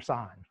the wrong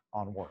sign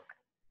on work,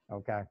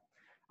 okay?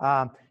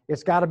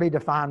 It's got to be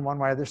defined one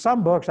way. There's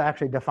some books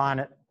actually define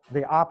it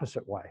the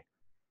opposite way,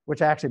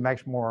 which actually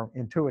makes more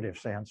intuitive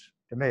sense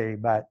to me.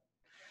 But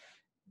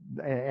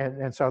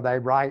and so they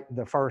write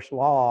the first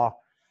law,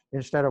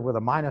 instead of with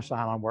a minus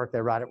sign on work,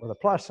 they write it with a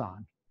plus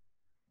sign.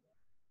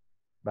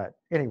 But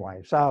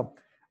anyway, so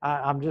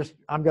I'm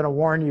going to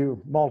warn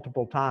you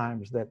multiple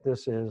times that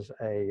this is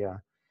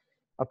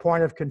a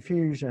point of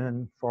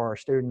confusion for our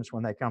students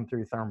when they come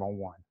through Thermal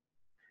 1.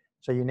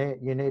 So you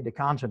need to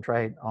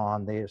concentrate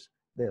on this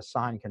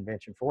sign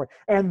convention for it.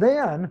 And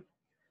then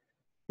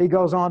he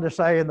goes on to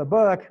say in the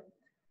book,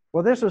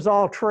 well, this is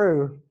all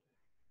true,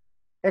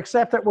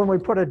 except that when we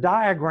put a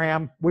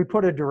diagram, we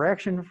put a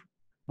direction,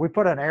 we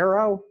put an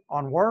arrow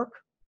on work,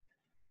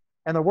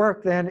 and the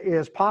work then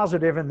is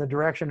positive in the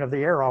direction of the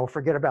arrow.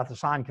 Forget about the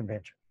sign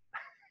convention.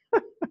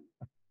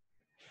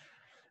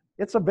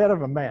 It's a bit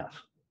of a mess.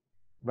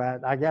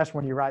 But I guess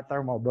when you write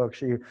thermal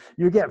books, you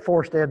get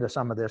forced into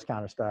some of this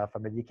kind of stuff. I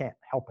mean, you can't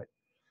help it.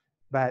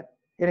 But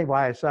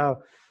anyway,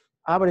 so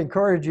I would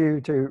encourage you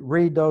to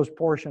read those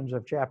portions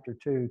of chapter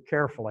 2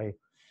 carefully.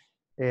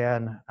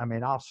 And I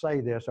mean, I'll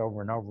say this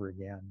over and over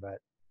again, but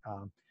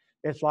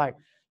it's like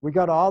we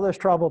go to all this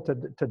trouble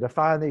to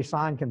define these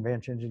sign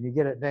conventions, and you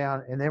get it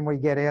down, and then we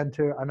get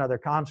into another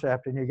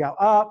concept, and you go,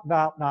 oh,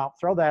 no,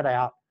 throw that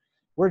out.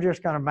 We're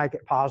just going to make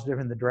it positive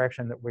in the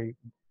direction that we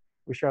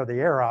show the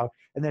arrow.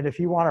 And then if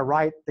you want to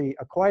write the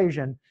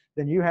equation,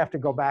 then you have to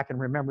go back and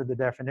remember the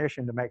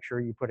definition to make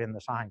sure you put in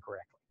the sign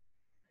correctly.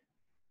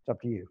 It's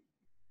up to you.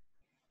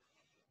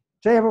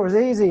 See, if it was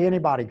easy,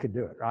 anybody could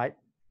do it, right?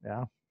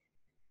 Yeah.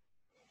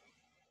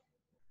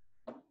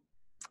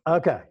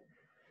 Okay,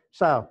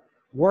 so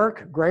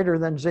work greater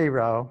than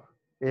 0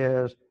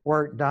 is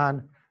work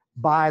done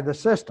by the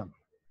system.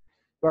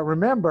 But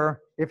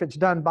remember, if it's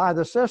done by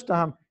the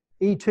system,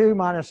 E2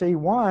 minus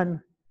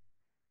E1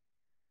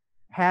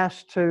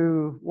 has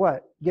to,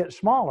 what, get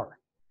smaller.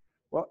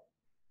 Well,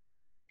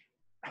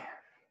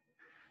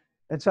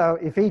 and so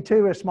if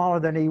E2 is smaller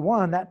than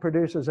E1, that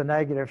produces a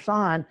negative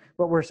sign,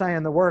 but we're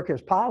saying the work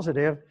is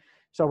positive,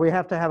 so we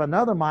have to have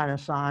another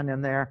minus sign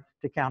in there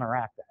to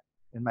counteract that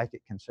and make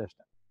it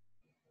consistent.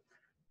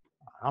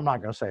 I'm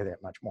not going to say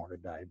that much more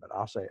today, but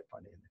I'll say it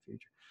plenty in the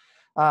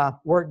future.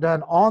 Work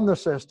done on the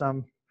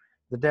system,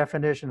 the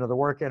definition of the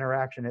work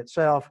interaction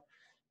itself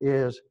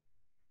is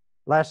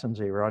less than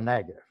 0,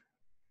 negative.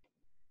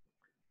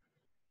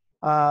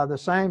 The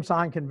same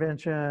sign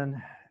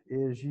convention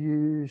is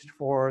used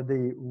for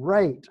the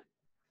rate,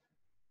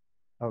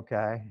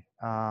 okay,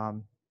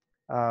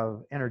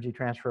 of energy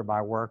transfer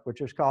by work, which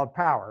is called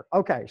power.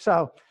 Okay,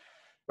 so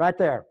right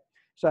there.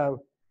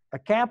 So a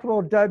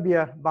capital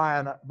W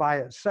by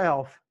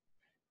itself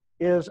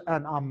is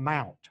an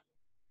amount.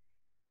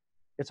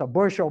 It's a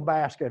bushel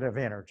basket of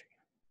energy,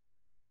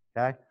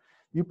 okay?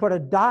 You put a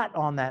dot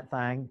on that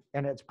thing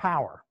and it's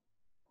power.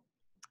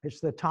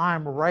 It's the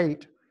time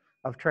rate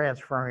of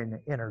transferring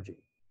energy.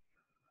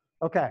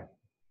 Okay,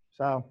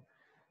 so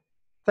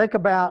think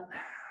about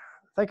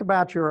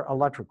your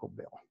electrical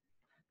bill.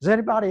 Has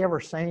anybody ever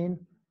seen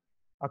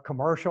a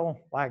commercial,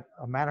 like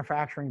a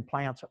manufacturing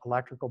plant's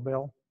electrical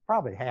bill?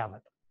 Probably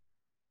haven't.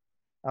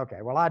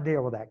 Okay, well, I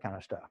deal with that kind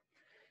of stuff.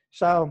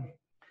 So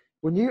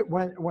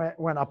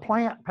when a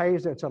plant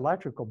pays its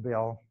electrical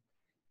bill,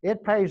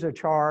 it pays a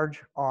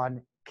charge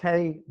on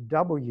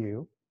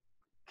kW,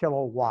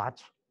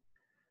 kilowatts,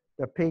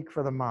 the peak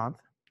for the month,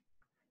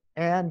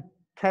 and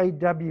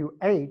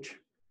kWh,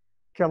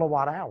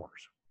 kilowatt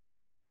hours.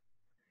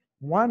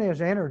 One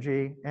is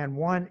energy and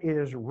one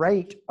is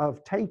rate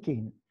of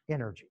taking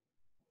energy.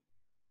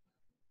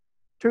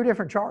 Two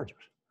different charges,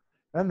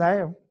 and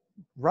they're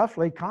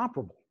roughly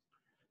comparable,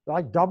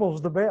 like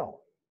doubles the bill.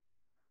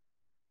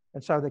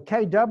 And so the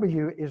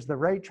kW is the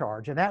rate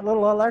charge, and that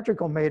little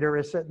electrical meter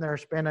is sitting there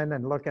spinning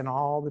and looking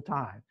all the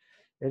time.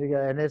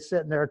 And it's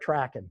sitting there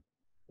tracking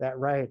that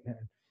rate. And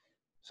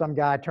some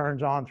guy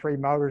turns on 3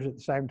 motors at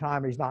the same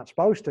time he's not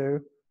supposed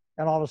to,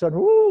 And all of a sudden,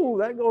 ooh,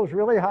 that goes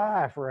really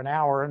high for an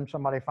hour, and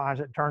somebody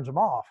finds it, turns them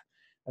off.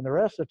 And the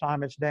rest of the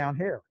time, it's down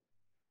here.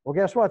 Well,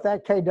 guess what?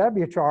 That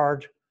kW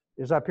charge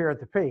is up here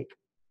at the peak.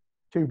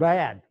 Too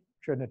bad.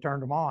 Shouldn't have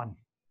turned them on.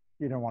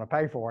 You don't want to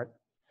pay for it.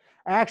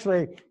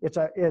 Actually, it's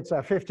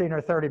a 15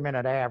 or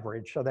 30-minute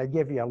average, so they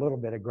give you a little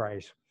bit of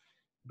grace.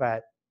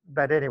 But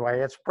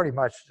anyway, it's pretty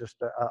much just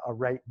a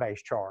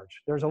rate-based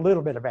charge. There's a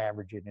little bit of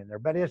averaging in there,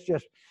 but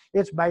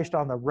it's based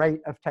on the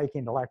rate of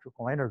taking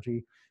electrical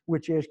energy,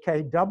 which is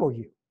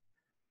kW.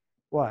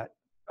 What?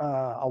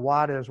 A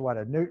watt is what?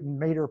 A Newton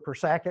meter per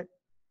second?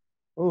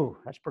 Ooh,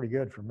 that's pretty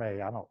good for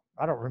me. I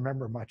don't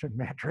remember much in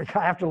metric.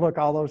 I have to look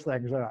all those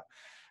things up.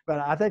 But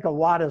I think a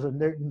watt is a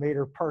Newton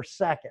meter per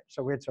second,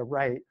 so it's a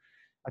rate.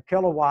 A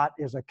kilowatt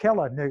is a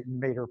kilonewton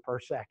meter per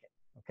second,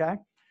 okay?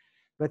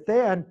 But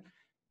then,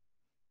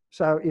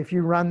 so if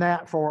you run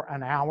that for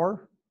an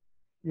hour,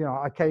 you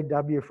know, a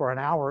kW for an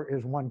hour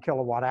is 1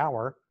 kilowatt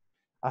hour.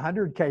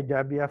 100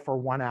 kW for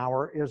 1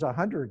 hour is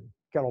 100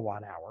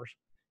 kilowatt hours.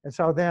 And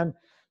so then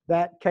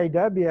that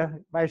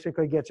kW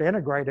basically gets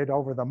integrated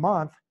over the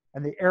month,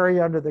 and the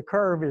area under the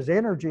curve is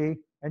energy,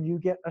 and you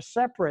get a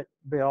separate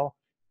bill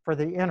for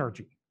the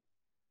energy,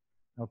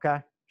 okay?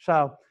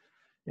 So,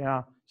 you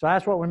know, so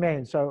that's what we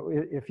mean. So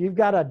if you've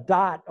got a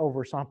dot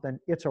over something,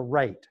 it's a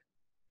rate.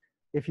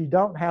 If you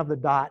don't have the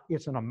dot,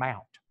 it's an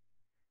amount.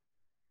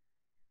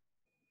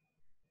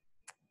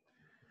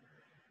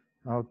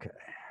 Okay.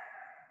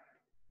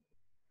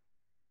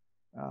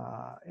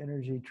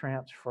 Energy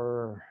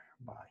transfer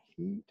by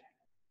heat.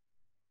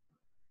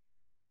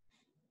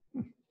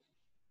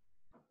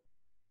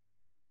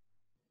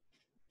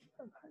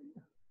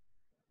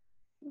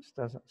 This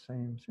doesn't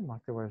seem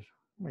like there was,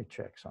 let me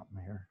check something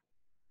here.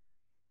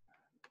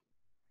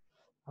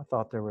 I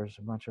thought there was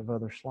a bunch of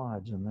other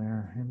slides in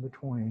there in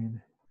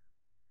between.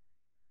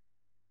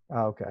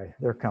 Oh, okay,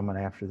 they're coming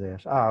after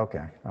this. Oh,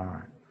 okay, all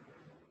right.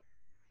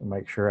 I'll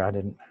make sure I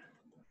didn't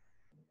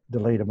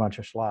delete a bunch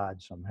of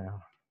slides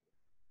somehow.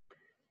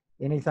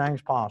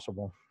 Anything's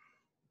possible.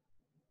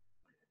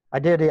 I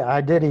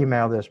did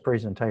email this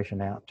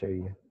presentation out to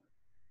you.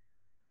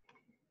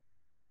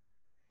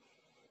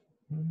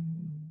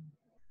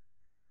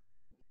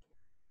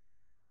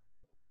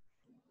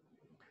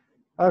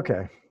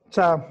 Okay,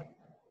 so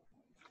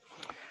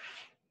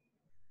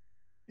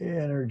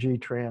energy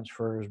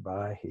transfers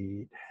by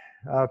heat.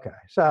 Okay,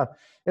 so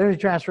energy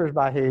transfers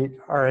by heat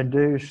are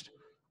induced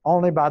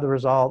only by the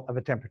result of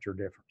a temperature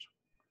difference.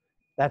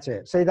 That's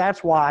it. See,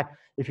 that's why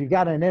if you've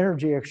got an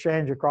energy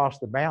exchange across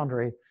the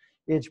boundary,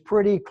 it's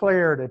pretty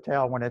clear to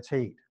tell when it's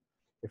heat.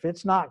 If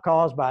it's not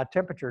caused by a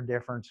temperature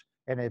difference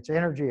and it's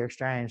energy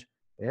exchange,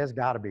 it's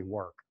got to be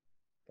work.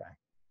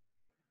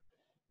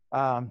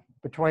 Okay.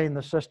 Between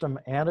the system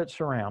and its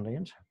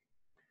surroundings.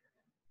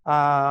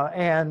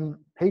 And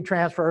heat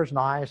transfer is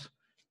nice.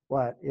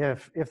 What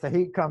if the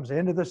heat comes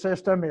into the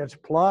system, it's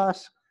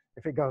plus.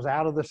 If it goes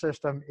out of the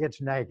system,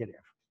 it's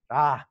negative.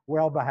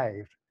 Well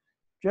behaved.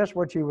 Just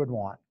what you would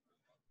want.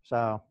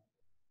 So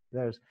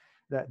there's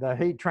the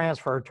heat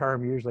transfer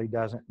term usually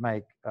doesn't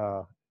make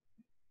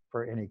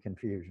for any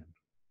confusion.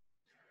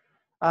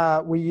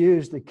 We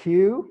use the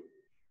Q.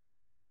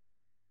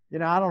 You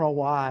know, I don't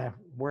know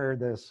where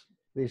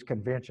these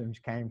conventions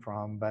came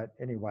from, but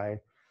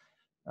anyway,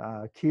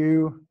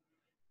 Q,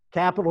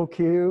 capital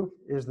Q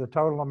is the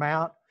total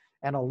amount,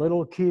 and a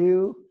little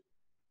q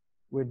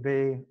would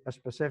be a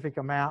specific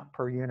amount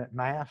per unit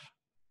mass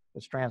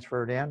that's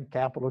transferred in.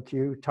 Capital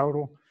Q,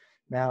 total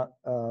amount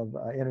of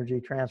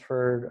energy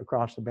transferred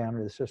across the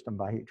boundary of the system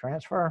by heat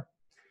transfer.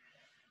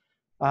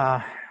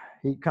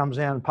 Heat comes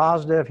in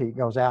positive, heat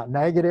goes out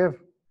negative.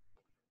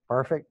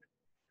 Perfect.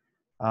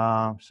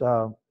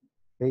 So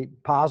heat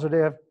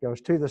positive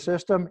goes to the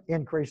system,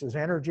 increases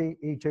energy.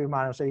 E2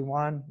 minus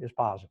E1 is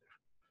positive.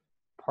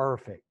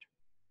 Perfect.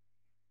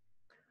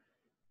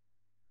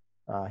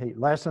 Heat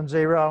less than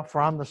 0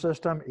 from the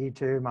system,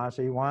 E2 minus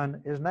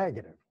E1 is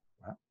negative.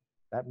 Well,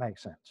 that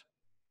makes sense.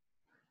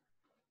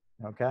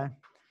 Okay.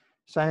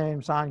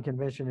 Same sign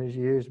convention is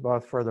used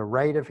both for the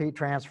rate of heat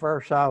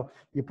transfer. So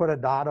you put a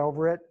dot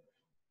over it.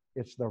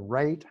 It's the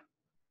rate.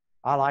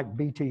 I like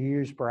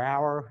BTUs per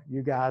hour.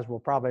 You guys will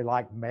probably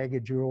like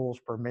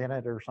megajoules per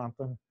minute or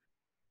something.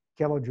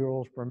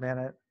 Kilojoules per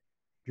minute,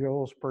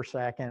 joules per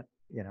second,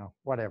 you know,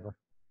 whatever.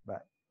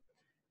 But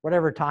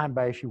whatever time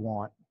base you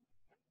want.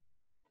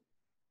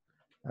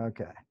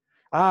 Okay.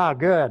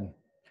 Good.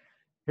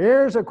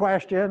 Here's a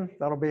question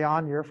that'll be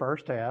on your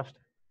first test,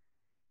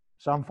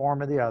 some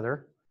form or the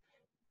other.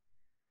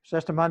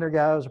 System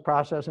undergoes a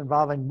process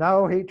involving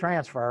no heat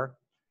transfer.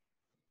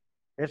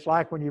 It's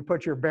like when you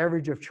put your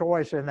beverage of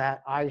choice in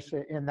that ice,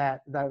 in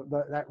that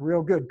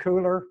real good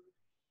cooler,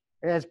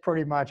 it's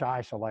pretty much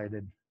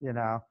isolated, you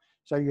know.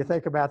 So you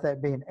think about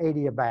that being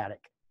adiabatic.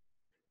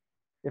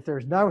 If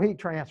there's no heat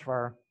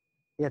transfer,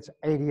 it's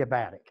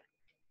adiabatic.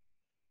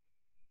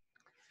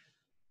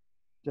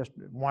 Just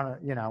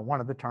one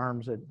of the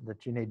terms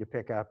that you need to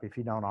pick up if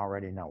you don't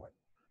already know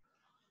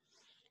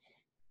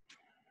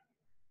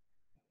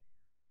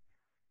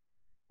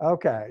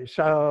Okay,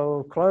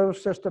 so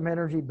closed system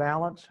energy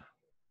balance.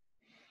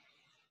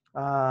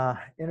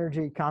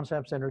 Energy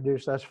concepts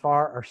introduced thus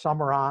far are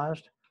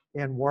summarized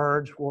in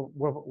words.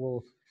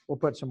 We'll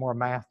put some more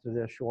math to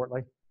this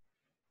shortly.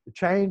 The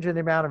change in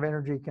the amount of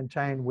energy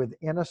contained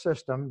within a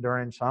system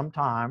during some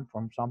time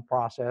from some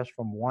process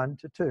from 1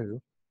 to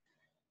 2.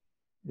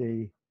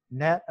 The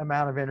net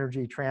amount of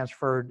energy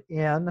transferred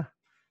in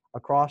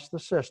across the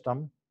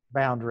system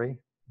boundary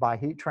by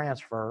heat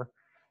transfer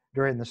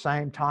during the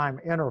same time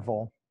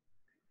interval.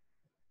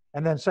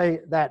 And then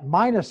say that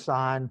minus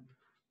sign,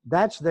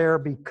 that's there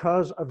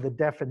because of the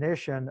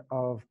definition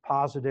of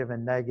positive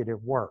and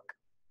negative work,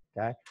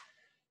 okay?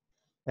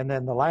 And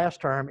then the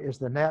last term is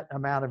the net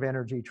amount of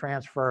energy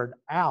transferred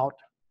out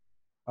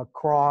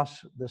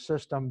across the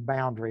system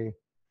boundary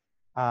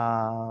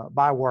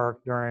by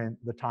work during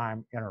the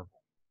time interval.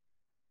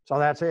 So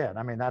that's it.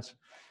 I mean, that's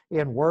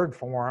in word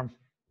form.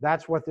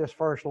 That's what this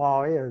first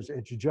law is.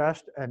 It's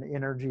just an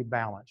energy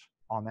balance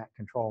on that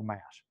control mass.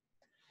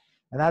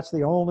 And that's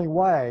the only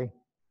way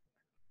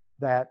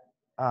that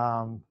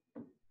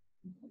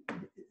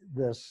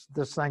this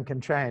thing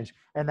can change.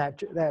 And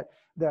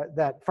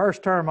that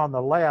first term on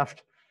the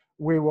left,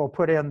 we will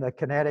put in the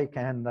kinetic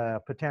and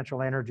the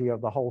potential energy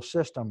of the whole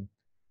system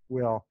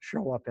will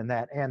show up in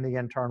that, and the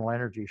internal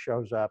energy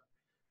shows up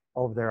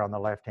over there on the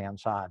left-hand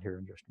side here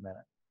in just a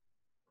minute.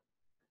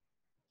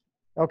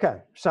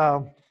 Okay,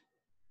 so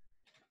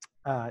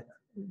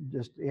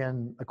just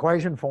in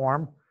equation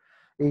form,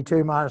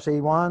 E2 minus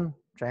E1,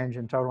 change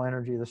in total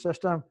energy of the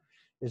system,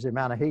 is the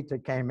amount of heat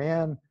that came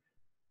in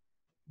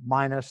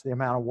minus the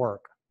amount of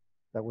work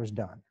that was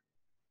done.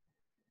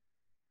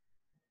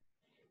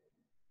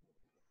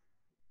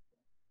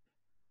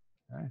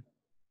 Okay.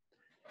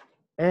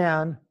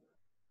 And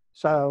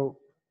so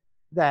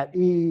that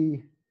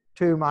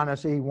E2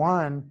 minus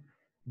E1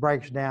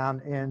 breaks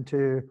down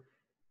into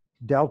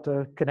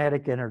delta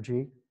kinetic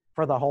energy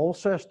for the whole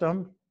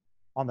system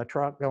on the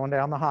truck going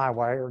down the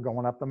highway or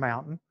going up the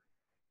mountain,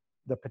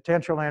 the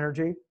potential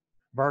energy,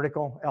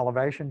 vertical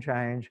elevation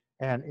change,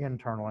 and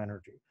internal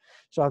energy.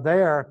 So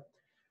there,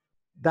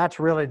 that's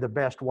really the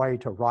best way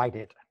to write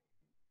it,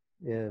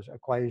 is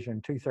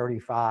equation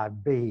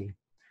 235b,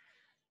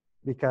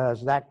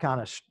 because that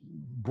kind of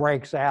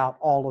breaks out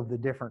all of the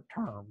different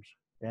terms.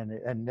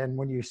 And then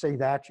when you see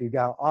that, you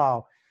go,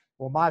 oh,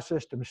 well, my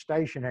system's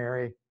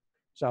stationary,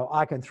 so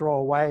I can throw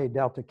away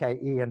delta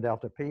KE and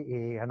delta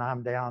PE, and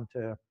I'm down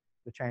to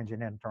the change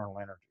in internal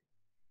energy.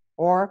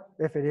 Or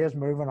if it is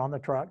moving on the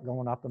truck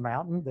going up the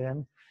mountain,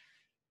 then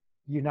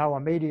you know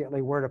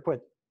immediately where to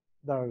put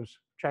those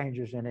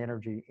changes in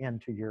energy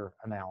into your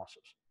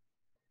analysis.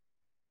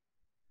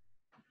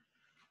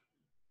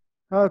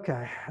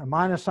 Okay, a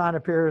minus sign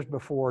appears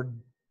before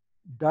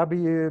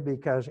W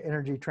because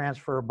energy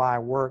transfer by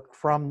work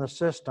from the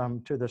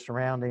system to the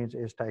surroundings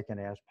is taken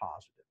as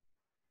positive.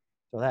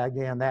 So that,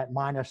 again, that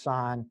minus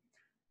sign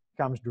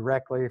comes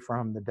directly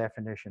from the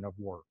definition of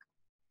work.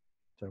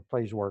 So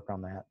please work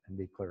on that and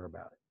be clear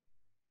about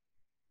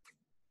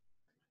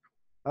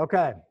it.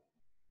 Okay,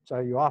 so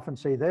you often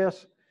see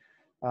this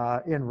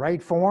in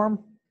rate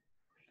form.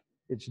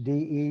 It's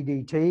dE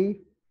dt.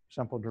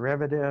 Simple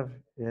derivative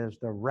is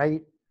the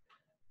rate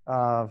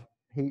of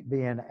heat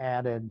being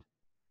added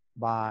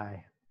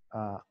by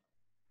the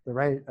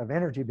rate of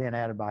energy being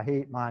added by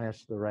heat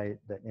minus the rate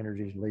that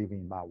energy is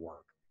leaving by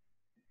work.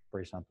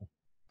 Pretty simple.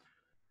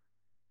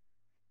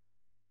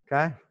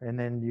 Okay, and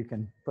then you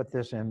can put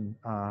this in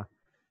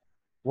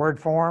word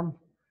form.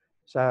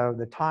 So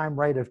the time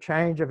rate of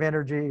change of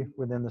energy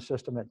within the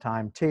system at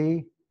time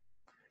t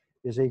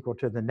is equal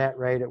to the net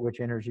rate at which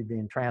energy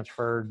being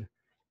transferred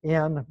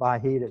in by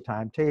heat at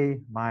time t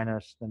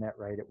minus the net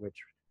rate at which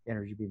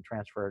energy being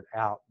transferred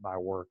out by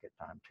work at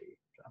time t.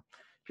 So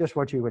just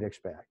what you would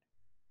expect.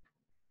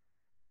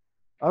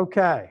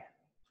 Okay,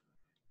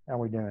 how are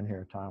we doing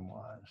here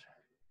time-wise?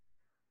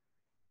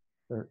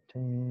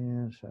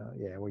 13, so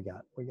yeah, we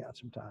got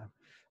some time.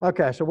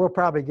 Okay, so we'll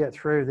probably get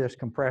through this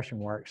compression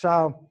work.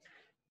 So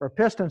for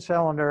piston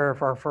cylinder,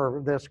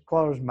 for this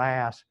closed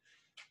mass,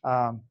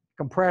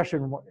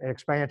 compression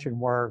expansion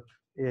work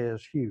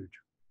is huge,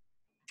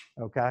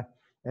 okay?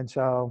 And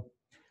so,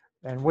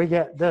 and we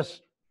get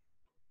this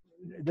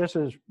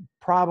is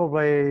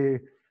probably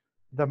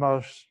the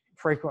most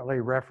frequently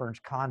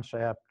referenced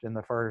concept in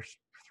the first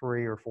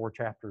 3 or 4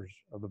 chapters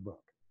of the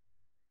book,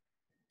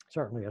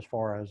 certainly as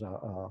far as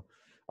a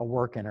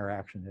work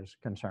interaction is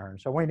concerned.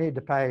 So we need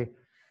to pay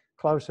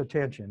close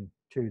attention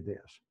to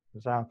this.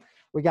 So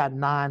we got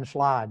 9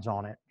 slides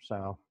on it,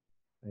 so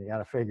you got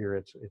to figure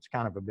it's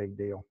kind of a big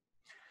deal.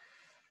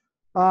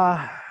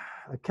 A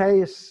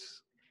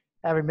case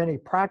having many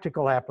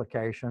practical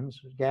applications,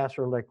 gas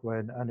or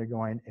liquid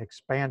undergoing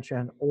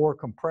expansion or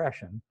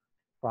compression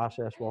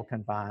process will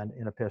confined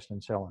in a piston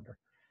cylinder.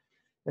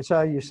 And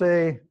so you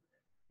see,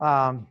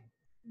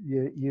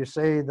 you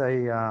see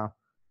the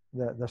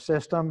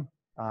system,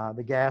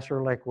 the gas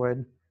or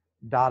liquid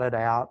dotted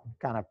out,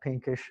 kind of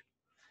pinkish.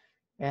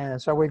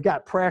 And so we've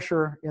got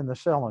pressure in the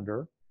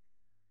cylinder.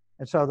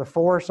 And so the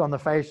force on the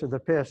face of the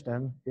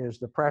piston is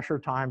the pressure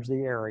times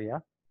the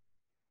area.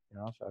 You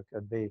know, so it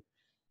could be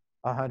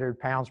 100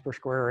 pounds per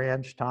square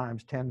inch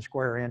times 10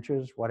 square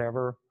inches,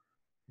 whatever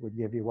would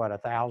give you what,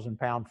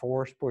 1,000-pound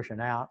force pushing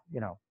out,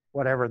 you know,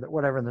 whatever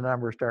the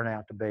numbers turn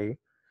out to be.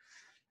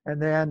 And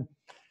then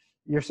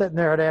you're sitting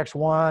there at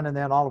X1, and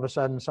then all of a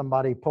sudden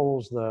somebody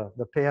pulls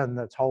the pin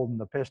that's holding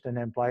the piston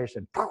in place,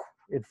 and poof,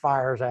 it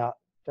fires out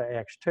to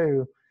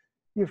X2.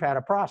 You've had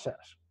a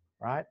process,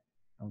 right?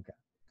 Okay.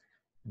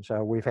 And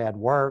so we've had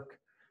work.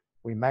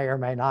 We may or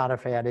may not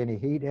have had any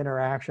heat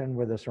interaction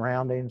with the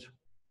surroundings,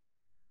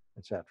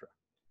 etc.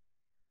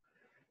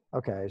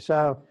 Okay,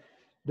 so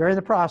during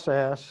the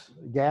process,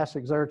 gas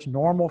exerts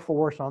normal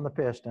force on the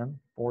piston.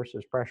 Force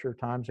is pressure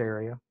times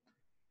area.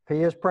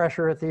 P is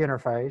pressure at the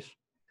interface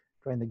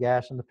between the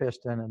gas and the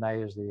piston, and A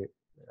is the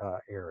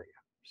area.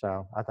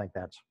 So I think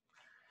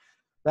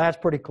that's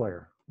pretty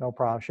clear. No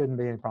problem. Shouldn't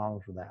be any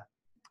problems with that.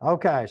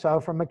 Okay, so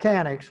from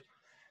mechanics,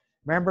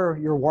 remember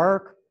your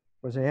work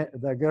was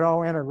the good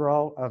old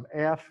integral of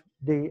f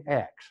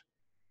dx.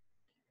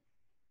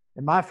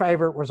 And my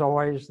favorite was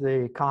always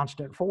the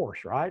constant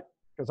force, right?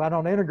 Because I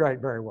don't integrate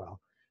very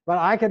well. But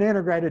I can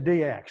integrate a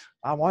dx.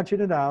 I want you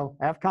to know,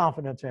 have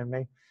confidence in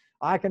me,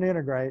 I can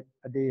integrate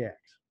a dx,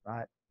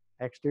 right?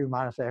 x2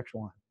 minus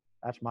x1.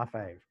 That's my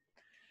fave.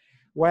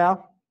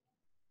 Well,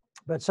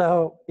 but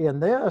so in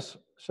this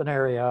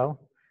scenario,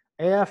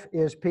 F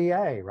is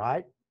PA,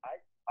 right?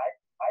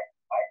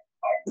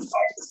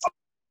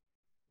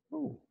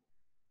 Ooh.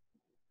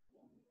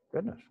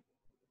 Goodness.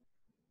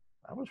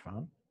 That was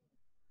fun.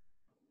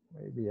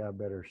 Maybe I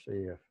better see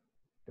if,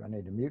 do I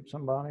need to mute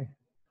somebody?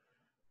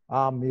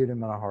 I'll mute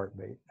him in a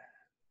heartbeat.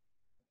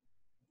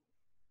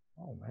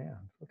 Oh man,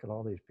 look at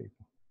all these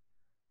people.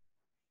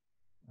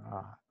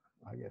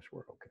 I guess we're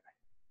okay.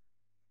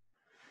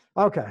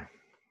 Okay,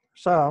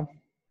 so,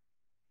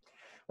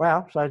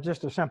 well, so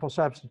just a simple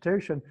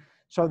substitution.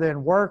 So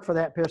then work for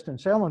that piston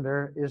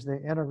cylinder is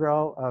the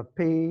integral of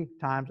P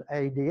times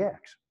A dx.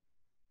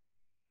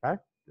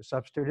 Okay, just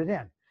substitute it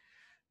in.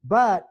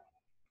 But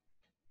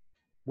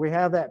we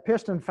have that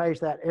piston face,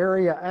 that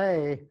area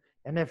A,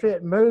 and if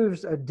it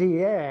moves a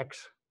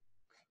dx,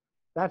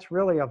 that's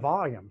really a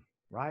volume,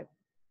 right?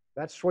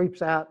 That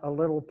sweeps out a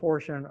little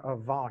portion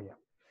of volume.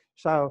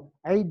 So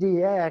A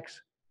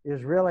dx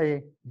is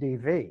really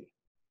dV.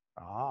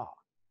 Ah,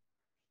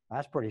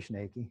 that's pretty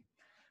sneaky.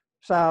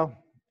 So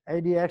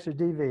A dx is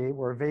dV,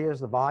 where V is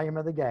the volume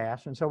of the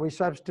gas. And so we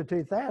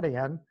substitute that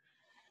in,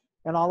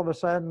 and all of a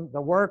sudden,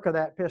 the work of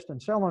that piston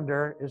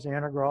cylinder is the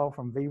integral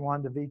from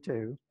V1 to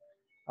V2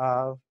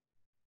 of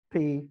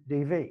P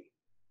dV,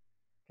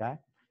 okay?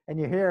 And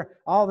you hear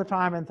all the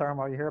time in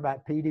thermal, you hear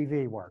about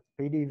PdV work,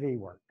 PdV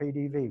work,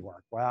 PdV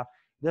work. Well,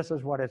 this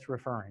is what it's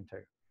referring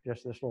to,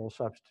 just this little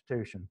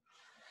substitution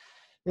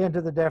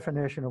into the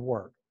definition of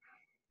work.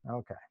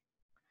 Okay,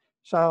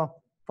 so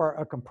for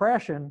a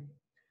compression,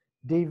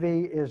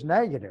 dV is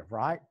negative,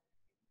 right?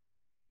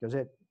 Because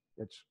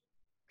it's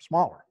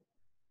smaller.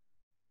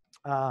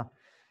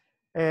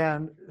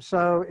 And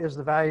so is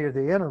the value of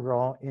the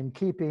integral in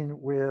keeping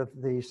with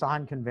the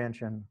sign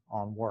convention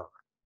on work.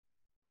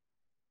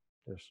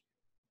 Just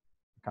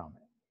a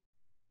comment.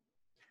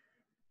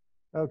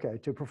 Okay,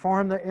 to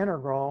perform the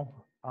integral,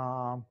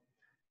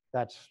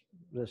 that's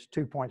this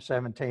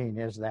 2.17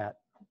 is that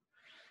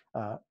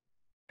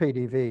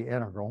PDV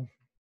integral.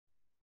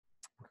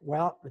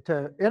 Well,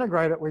 to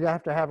integrate it, we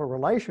have to have a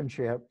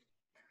relationship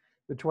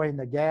between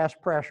the gas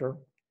pressure,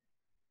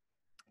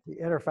 the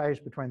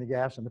interface between the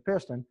gas and the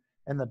piston,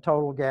 and the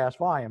total gas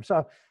volume.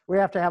 So we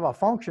have to have a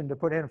function to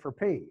put in for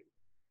P.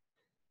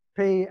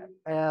 P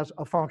as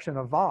a function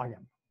of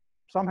volume.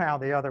 Somehow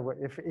the other way,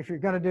 if you're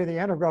going to do the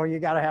integral, you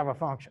got to have a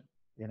function,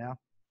 you know?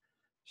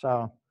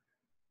 So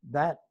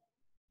that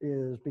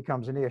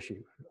becomes an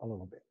issue a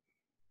little bit.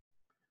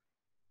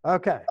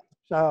 Okay,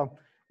 so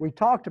we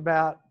talked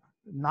about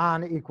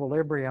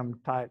non-equilibrium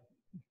type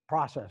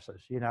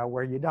processes, you know,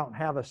 where you don't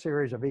have a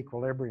series of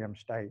equilibrium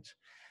states.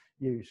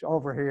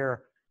 Over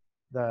here,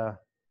 the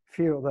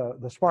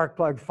spark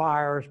plug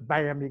fires,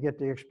 bam, you get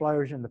the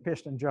explosion, the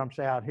piston jumps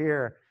out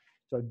here.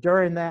 So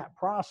during that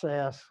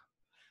process,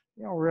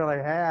 you don't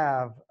really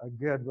have a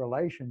good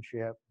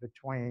relationship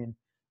between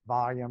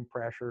volume,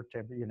 pressure,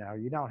 you know,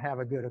 you don't have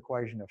a good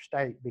equation of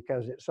state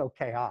because it's so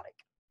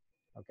chaotic.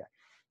 Okay,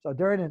 so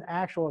during an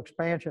actual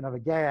expansion of a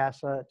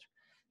gas,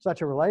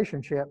 such a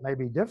relationship may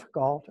be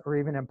difficult or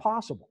even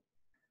impossible.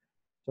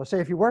 So say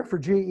if you work for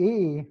GE,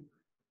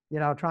 you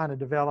know, trying to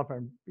develop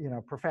and, you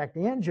know, perfect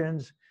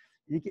engines,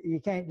 you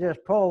can't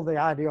just pull the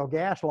ideal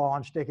gas law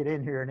and stick it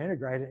in here and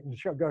integrate it and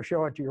go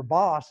show it to your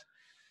boss.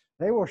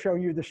 They will show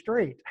you the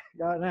street.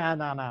 No.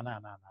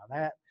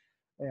 That,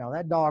 you know,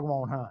 that dog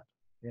won't hunt.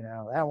 You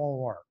know, that won't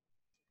work.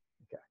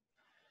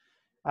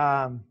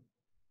 Okay.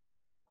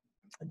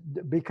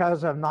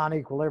 Because of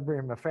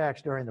non-equilibrium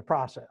effects during the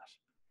process.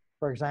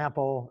 For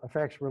example,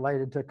 effects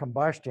related to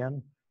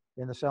combustion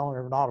in the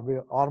cylinder of an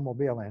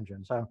automobile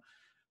engine. So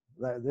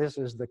this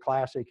is the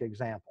classic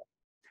example.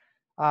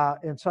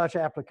 In such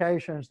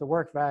applications, the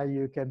work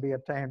value can be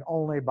obtained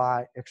only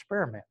by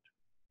experiment.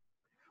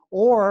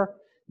 Or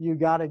you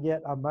got to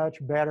get a much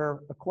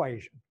better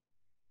equation.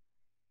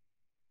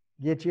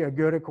 Get you a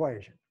good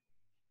equation.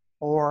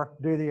 Or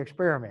do the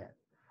experiment.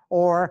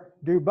 Or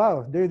do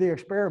both. Do the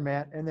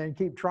experiment and then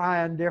keep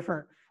trying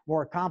different,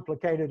 more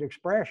complicated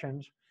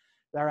expressions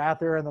that are out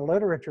there in the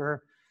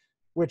literature,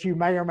 which you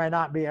may or may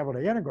not be able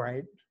to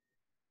integrate,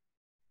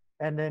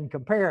 and then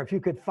compare. If you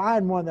could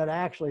find one that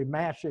actually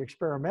matched the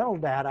experimental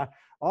data,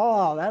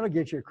 oh, that'll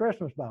get you a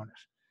Christmas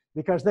bonus,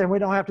 because then we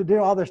don't have to do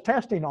all this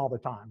testing all the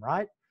time,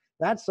 right?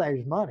 That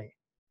saves money.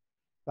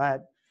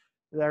 But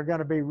they're going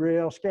to be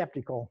real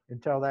skeptical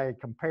until they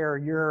compare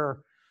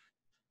your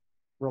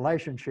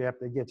relationship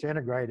that gets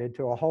integrated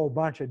to a whole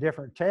bunch of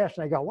different tests.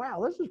 And they go,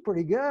 wow, this is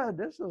pretty good.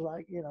 This is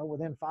like, you know,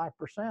 within 5%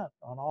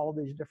 on all of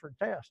these different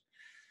tests.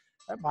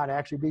 That might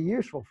actually be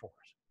useful for us.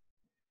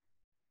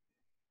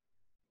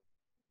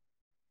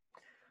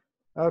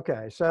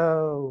 Okay,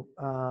 so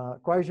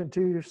equation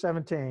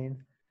 217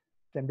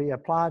 can be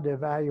applied to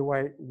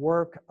evaluate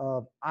work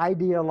of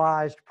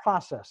idealized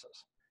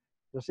processes.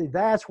 You see,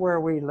 that's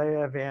where we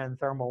live in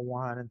Thermo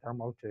 1 and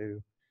Thermo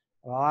 2.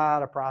 A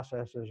lot of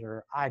processes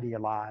are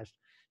idealized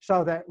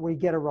so that we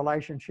get a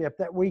relationship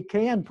that we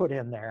can put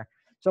in there,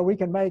 so we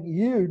can make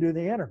you do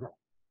the integral.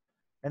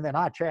 And then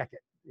I check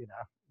it, you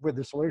know, with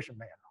the solution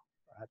manual.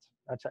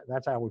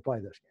 That's how we play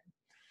this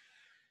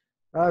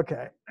game.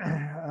 Okay.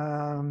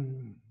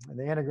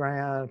 The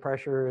integrand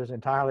pressure is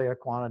entirely a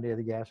quantity of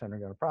the gas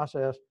undergoing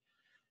process,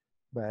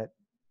 but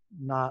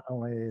not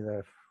only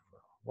the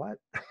what?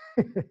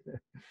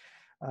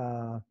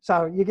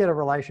 So you get a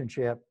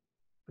relationship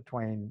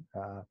between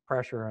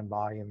pressure and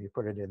volume. You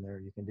put it in there,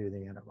 you can do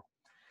the integral.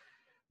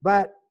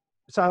 But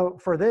so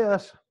for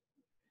this,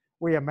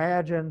 we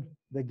imagine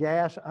the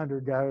gas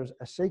undergoes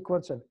a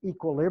sequence of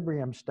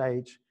equilibrium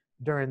states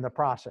during the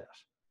process.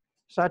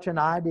 Such an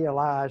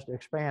idealized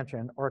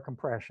expansion or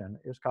compression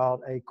is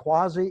called a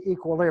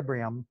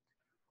quasi-equilibrium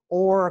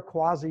or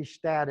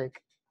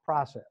quasi-static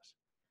process.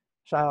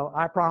 So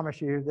I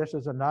promise you, this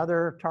is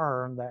another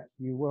term that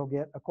you will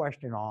get a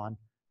question on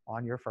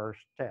your first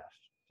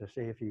test to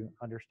see if you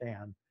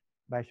understand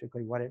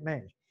basically what it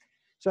means.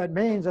 So it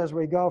means as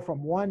we go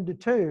from 1 to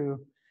 2,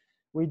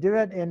 we do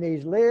it in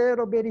these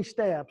little bitty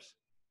steps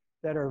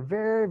that are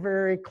very,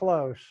 very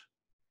close.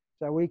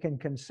 So we can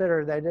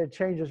consider that it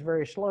changes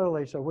very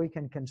slowly, so we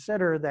can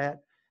consider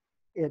that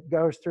it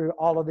goes through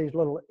all of these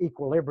little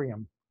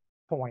equilibrium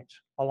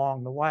points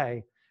along the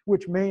way,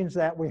 which means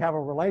that we have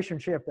a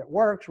relationship that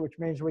works, which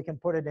means we can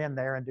put it in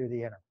there and do the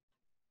integral.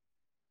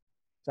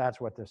 So that's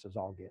what this is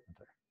all getting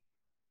to.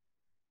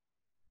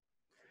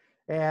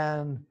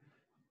 And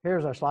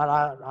here's a slide.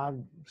 I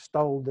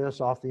stole this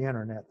off the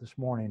internet this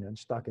morning and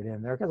stuck it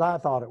in there because I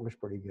thought it was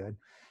pretty good.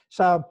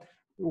 So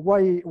the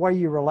way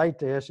you relate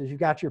this is you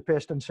got your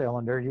piston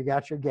cylinder, you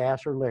got your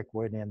gas or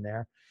liquid in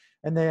there,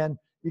 and then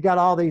you got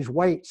all these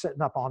weights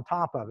sitting up on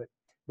top of it.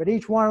 But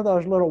each one of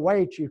those little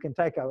weights, you can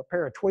take a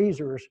pair of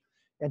tweezers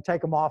and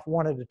take them off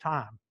one at a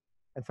time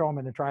and throw them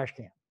in the trash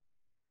can.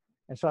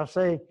 And so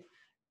see,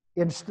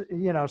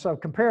 so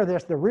compare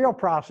this. The real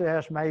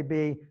process may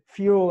be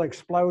fuel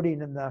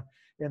exploding in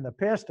the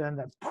piston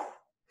that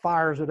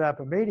fires it up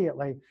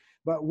immediately.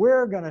 But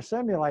we're going to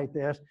simulate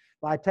this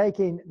by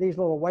taking these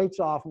little weights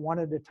off one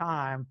at a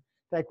time.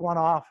 Take one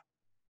off,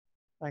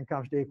 then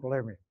comes to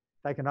equilibrium.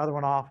 Take another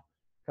one off,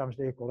 comes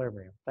to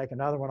equilibrium. Take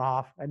another one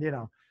off, and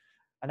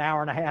an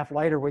hour and a half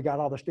later, we got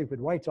all the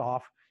stupid weights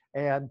off.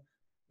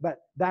 But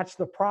that's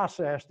the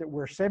process that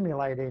we're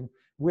simulating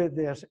with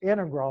this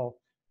integral,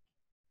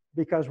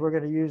 because we're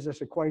going to use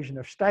this equation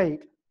of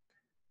state,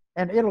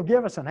 and it'll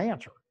give us an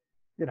answer,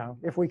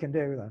 if we can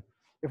do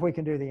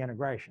the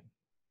integration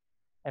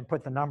and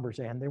put the numbers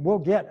in, then we'll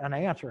get an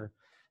answer.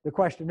 The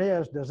question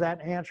is, does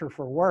that answer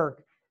for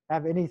work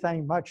have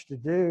anything much to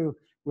do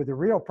with the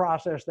real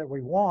process that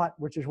we want,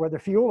 which is where the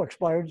fuel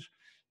explodes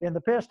in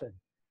the piston?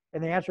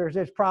 And the answer is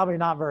it's probably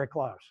not very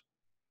close.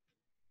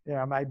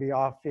 Maybe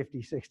off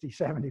 50, 60,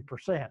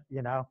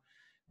 70%,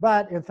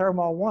 But in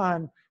Thermo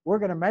 1, we're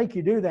going to make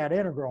you do that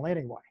integral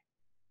anyway.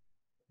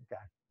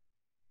 Okay.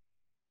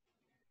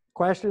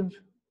 Questions?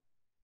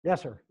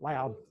 Yes, sir.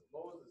 Loud.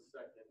 What was the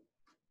second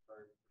term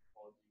for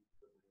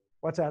quasi-equilibrium?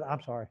 What's that?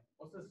 I'm sorry.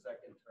 What's the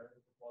second term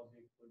for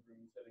quasi-equilibrium?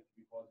 You said it could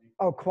be quasi-equilibrium.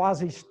 Oh,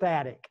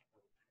 quasi-static.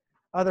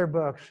 Other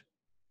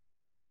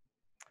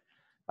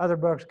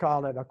books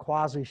call it a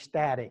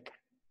quasi-static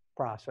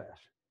process.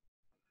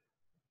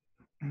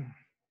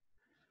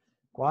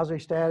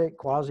 Quasi-static,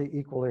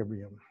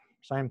 quasi-equilibrium,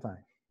 same thing.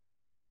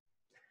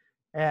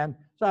 And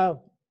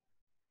so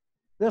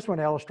this one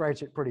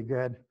illustrates it pretty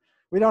good.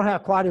 We don't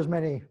have quite as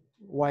many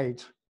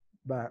weights,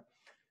 but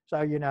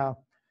so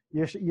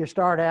you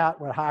start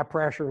out with high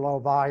pressure, low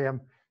volume.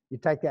 You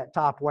take that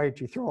top weight,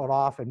 you throw it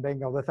off, and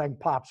bingo, the thing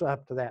pops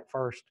up to that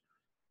first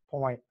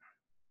point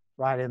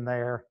right in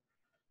there.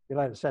 You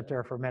let it sit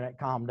there for a minute,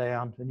 calm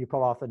down, then you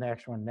pull off the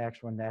next one,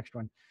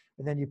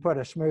 and then you put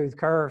a smooth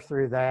curve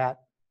through that,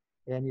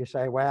 and you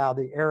say, wow,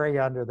 the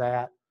area under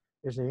that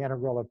is the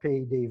integral of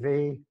P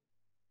dV,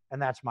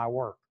 and that's my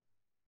work.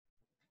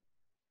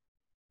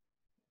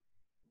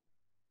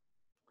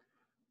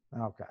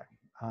 Okay.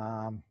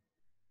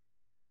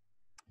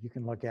 You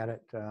can look at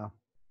it.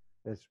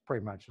 It's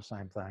pretty much the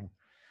same thing.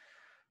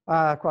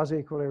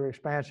 Quasi-equilibrium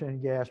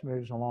expansion, gas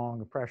moves along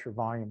the pressure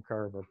volume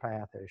curve or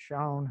path as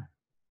shown.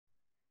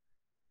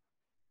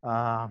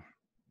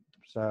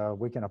 So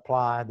we can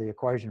apply the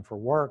equation for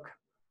work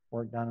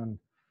done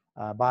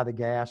by the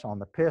gas on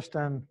the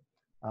piston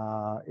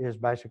is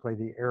basically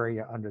the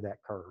area under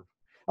that curve.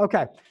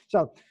 Okay,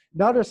 so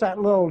notice that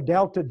little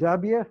delta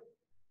W,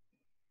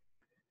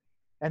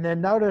 and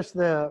then notice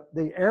the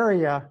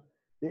area.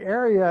 The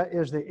area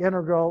is the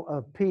integral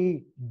of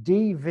P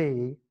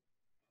dV,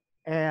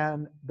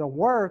 and the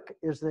work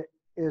is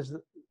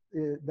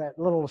that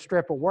little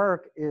strip of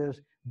work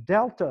is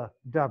delta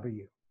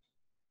W.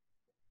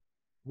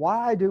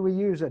 Why do we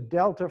use a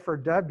delta for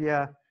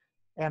W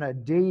and a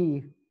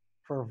D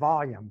for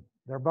volume?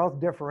 They're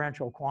both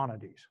differential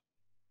quantities.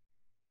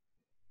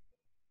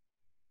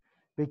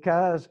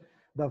 Because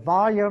the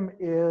volume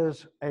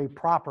is a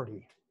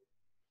property.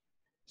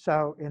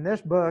 So in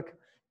this book,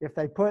 if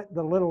they put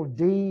the little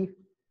dV,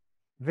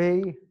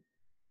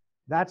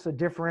 that's a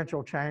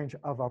differential change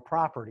of a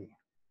property.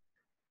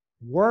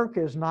 Work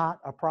is not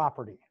a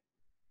property.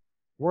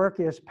 Work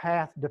is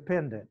path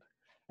dependent.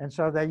 And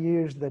so they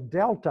use the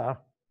delta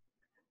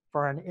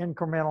for an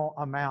incremental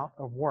amount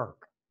of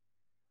work.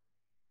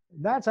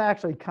 That's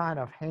actually kind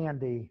of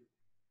handy,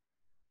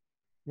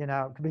 you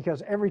know,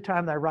 because every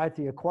time they write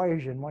the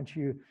equation, once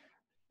you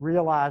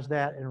realize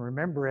that and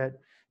remember it,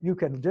 you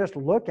can just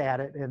look at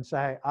it and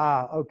say,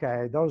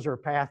 okay, those are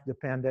path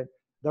dependent,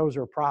 those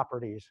are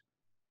properties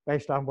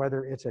based on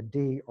whether it's a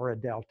D or a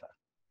delta.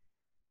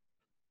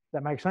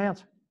 That make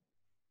sense?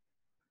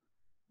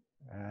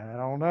 I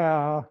don't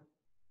know.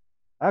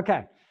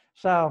 Okay,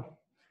 so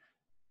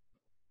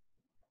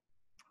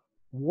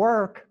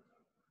work,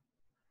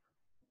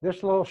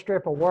 this little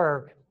strip of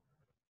work,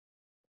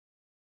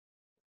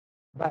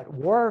 but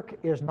work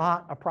is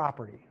not a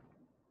property.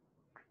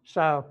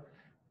 So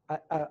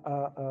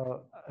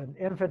an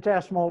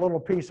infinitesimal little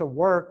piece of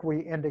work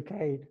we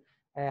indicate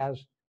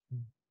as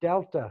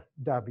delta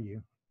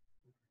W,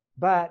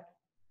 but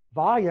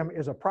volume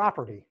is a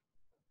property.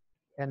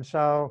 And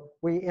so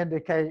we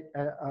indicate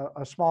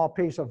a small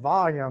piece of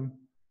volume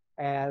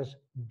as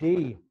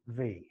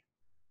dV.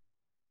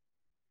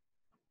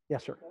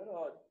 Yes, sir.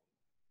 That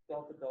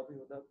delta W,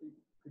 would that be,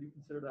 could you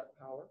consider that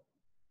power?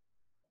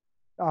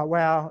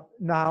 Well,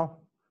 no,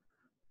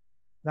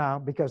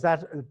 because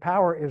that's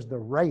power is the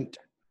rate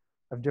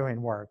of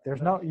doing work.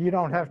 There's no, you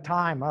don't have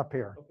time up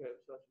here. Okay,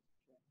 so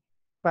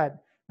that's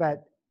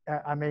But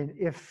I mean,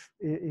 if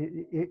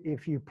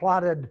you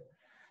plotted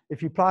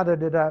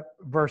it up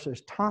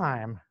versus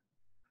time,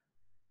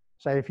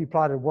 say if you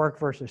plotted work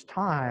versus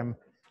time,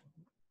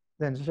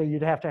 then so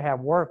you'd have to have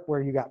work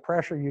where you got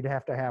pressure, you'd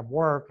have to have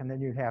work, and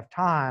then you'd have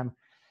time,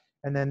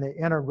 and then the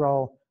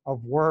integral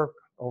of work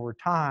over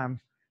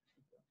time,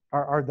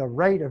 or the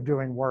rate of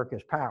doing work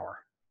is power.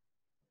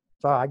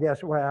 So I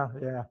guess, well,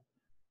 yeah.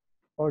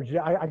 Or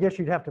I guess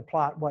you'd have to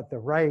plot what the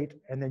rate,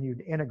 and then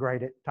you'd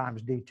integrate it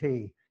times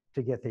dt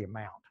to get the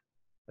amount.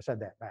 I said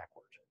that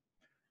backwards.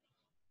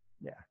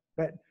 Yeah,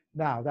 but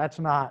no, that's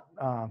not,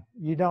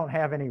 you don't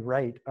have any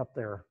rate up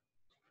there.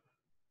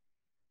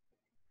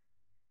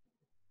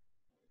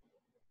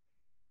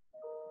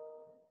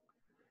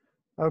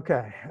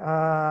 Okay,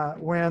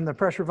 when the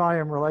pressure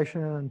volume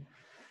relation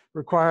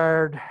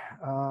required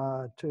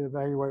to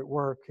evaluate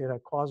work in a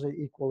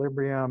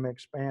quasi-equilibrium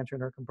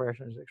expansion or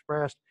compression is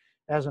expressed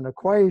as an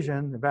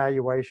equation,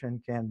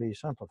 evaluation can be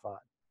simplified.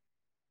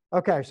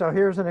 Okay, so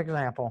here's an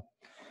example.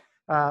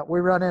 We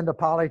run into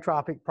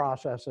polytropic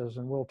processes,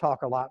 and we'll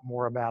talk a lot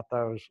more about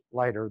those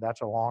later. That's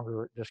a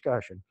longer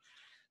discussion.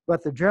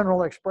 But the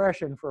general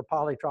expression for a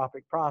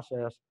polytropic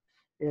process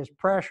is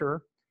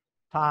pressure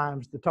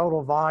times the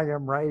total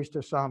volume raised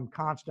to some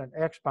constant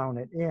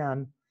exponent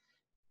n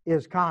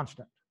is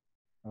constant,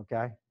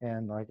 okay?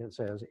 And like it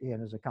says,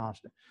 n is a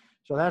constant.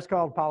 So that's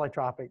called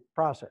polytropic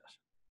process.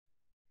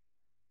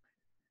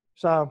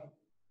 So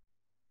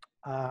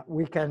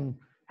we can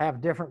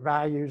have different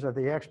values of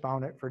the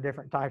exponent for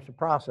different types of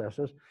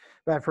processes,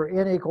 but for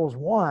n equals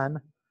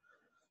 1,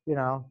 you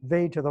know,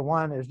 v to the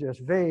 1 is just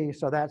v,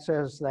 so that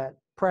says that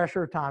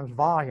pressure times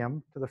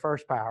volume to the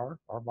first power,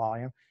 or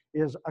volume,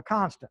 is a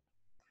constant.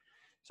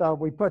 So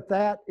we put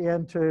that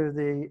into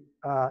the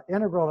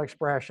integral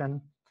expression.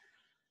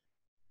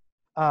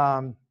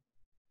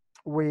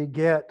 We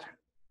get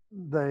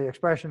the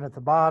expression at the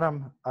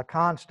bottom, a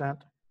constant,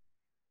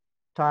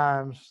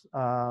 times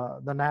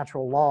the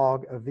natural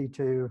log of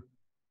V2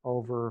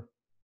 over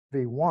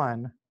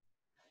V1.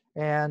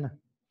 And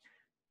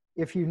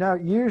if you know,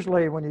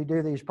 usually when you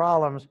do these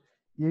problems,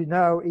 you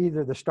know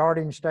either the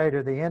starting state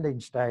or the ending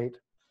state.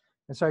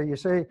 And so you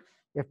see,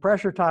 if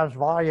pressure times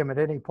volume at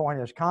any point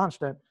is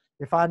constant,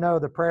 if I know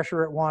the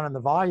pressure at 1 and the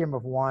volume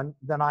of 1,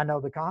 then I know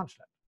the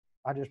constant.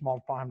 I just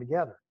multiply them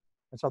together.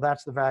 And so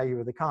that's the value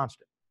of the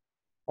constant.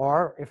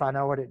 Or if I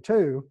know it at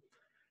 2,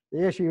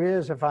 The issue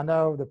is if I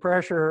know the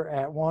pressure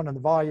at 1 and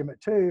the volume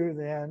at 2,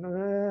 then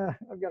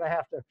I'm going to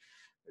have to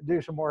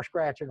do some more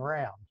scratching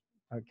around,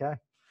 okay?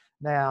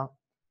 Now,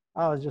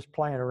 I was just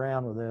playing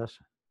around with this.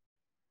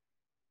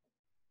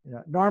 You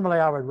know, normally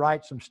I would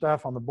write some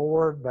stuff on the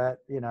board, but,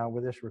 you know,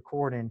 with this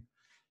recording,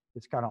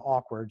 it's kind of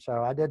awkward.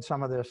 So I did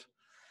some of this.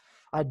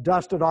 I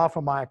dusted off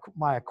of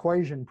my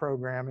equation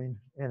programming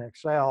in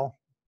Excel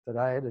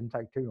today. It didn't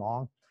take too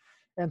long.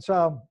 And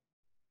so,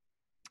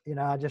 you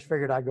know, I just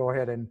figured I'd go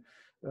ahead and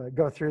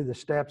go through the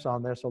steps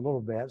on this a little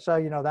bit. So,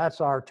 you know,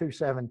 that's our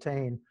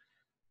 217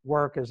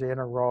 work as the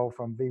integral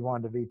from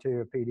V1 to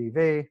V2 of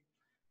PDV.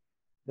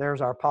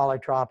 There's our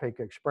polytropic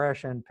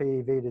expression,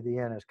 PV to the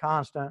n is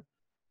constant.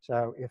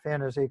 So if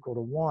n is equal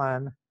to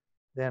 1,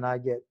 then I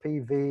get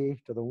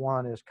PV to the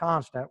 1 is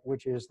constant,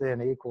 which is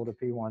then equal to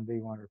P1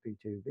 V1 or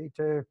P2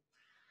 V2.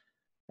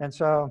 And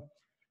so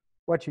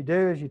what you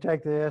do is you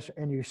take this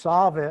and you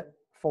solve it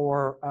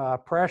for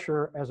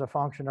pressure as a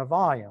function of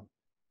volume.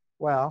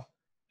 Well,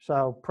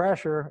 so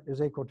pressure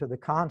is equal to the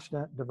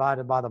constant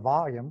divided by the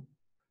volume.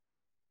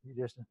 You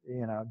just,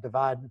 you know,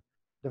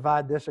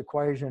 divide this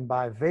equation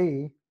by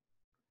V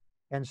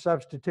and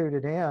substitute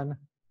it in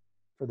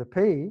for the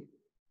P.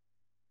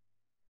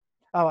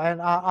 Oh,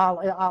 and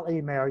I'll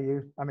email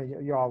you. I mean,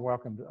 you're all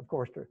welcome, of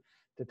course, to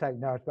take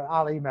notes, but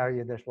I'll email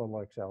you this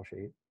little Excel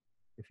sheet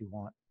if you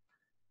want.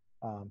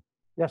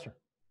 Yes, sir.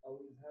 I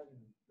was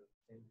having the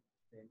same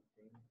thing,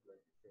 like the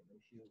same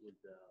issue with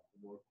the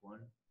homework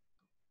one,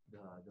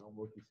 the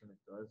homework you sent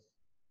it to us.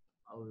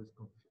 I was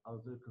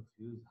really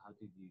confused. How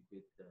did you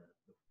get the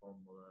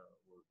formula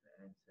or the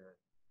answer?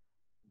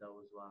 That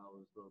was why I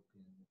was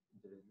looking.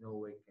 There is no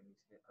way can you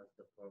send us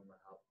the formula.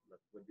 How,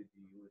 like, what did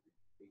you use?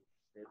 Each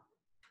step.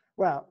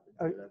 Well,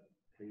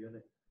 The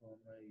unit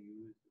formula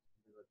you used,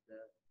 something like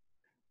that.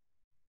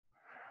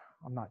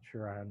 I'm not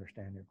sure I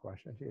understand your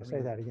question. You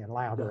say that again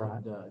louder.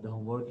 The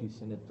homework you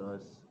sent it to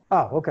us.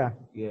 Oh, okay.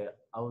 Yeah,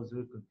 I was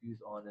really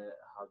confused on it.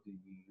 How did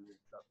you use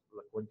that?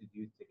 Like, what did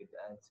you take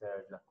the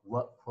answer? Like,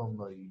 what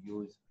formula you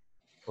use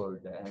for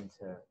the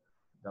answer?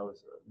 That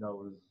was.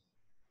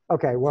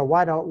 Okay. Well,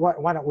 why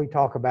don't we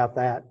talk about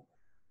that,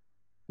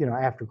 you know,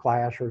 after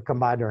class or come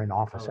by during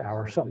office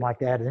hours, something like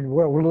that, and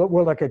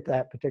we'll look at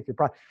that particular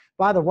problem.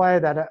 By the way,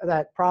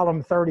 that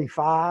problem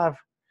 35,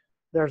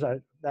 there's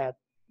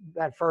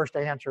that first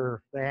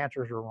answer, the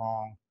answers are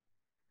wrong.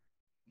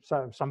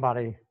 So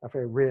somebody, I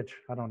feel Rich,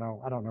 I don't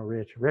know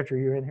Rich. Rich, are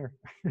you in here?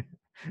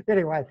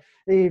 Anyway,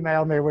 he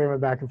emailed me, we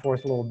went back and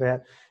forth a little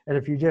bit. And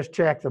if you just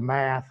check the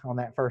math on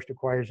that first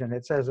equation,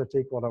 it says it's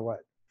equal to what,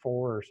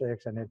 4 or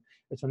 6, and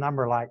it's a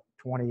number like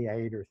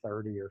 28 or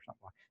 30 or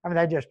something. I mean,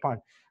 they just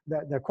punched,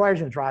 the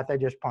equation's right, they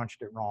just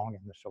punched it wrong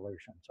in the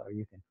solution. So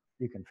you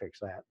can fix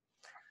that.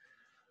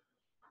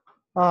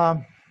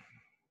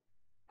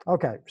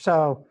 Okay,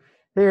 so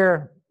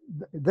here,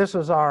 this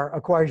is our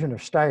equation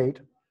of state.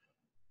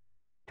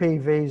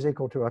 PV is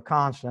equal to a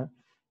constant.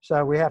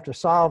 So we have to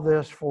solve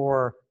this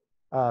for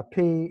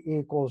P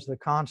equals the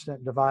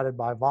constant divided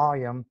by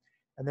volume.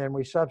 And then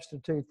we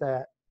substitute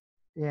that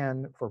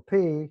in for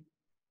P.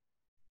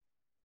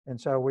 And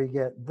so we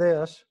get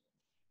this.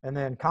 And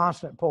then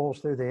constant pulls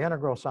through the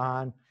integral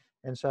sign.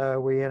 And so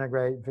we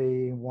integrate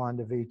V1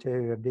 to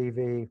V2 of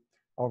dV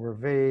over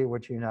V,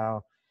 which, you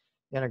know,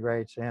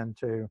 integrates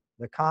into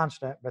the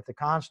constant, but the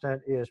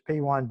constant is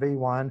P1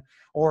 V1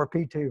 or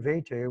P2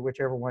 V2,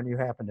 whichever one you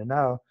happen to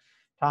know,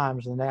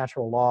 times the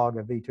natural log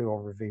of V2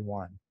 over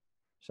V1.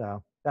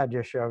 So that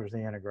just shows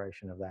the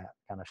integration of that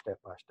kind of step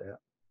by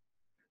step.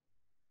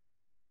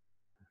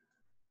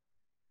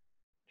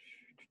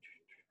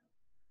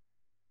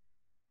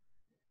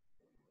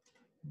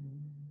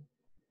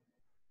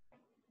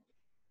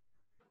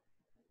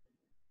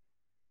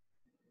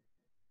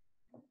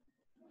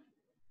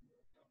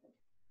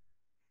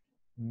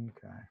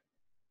 Okay.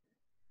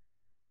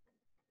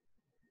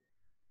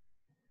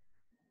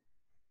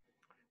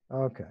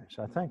 Okay,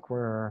 so I think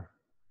we're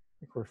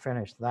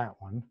finished that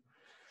one.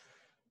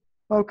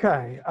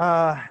 Okay,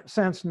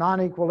 since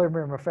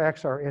non-equilibrium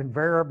effects are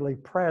invariably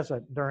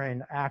present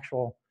during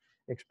actual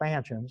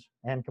expansions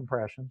and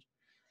compressions,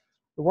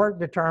 the work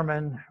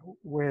determined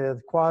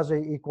with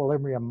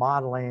quasi-equilibrium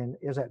modeling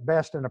is at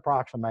best an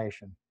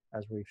approximation,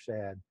 as we've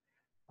said,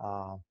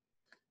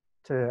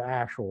 to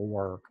actual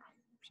work.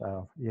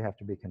 So you have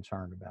to be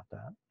concerned about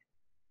that.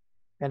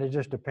 And it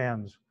just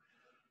depends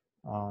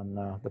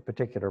on the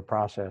particular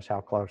process,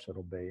 how close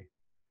it'll be.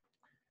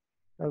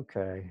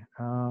 Okay.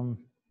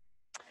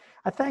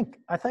 I think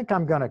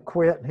I'm going to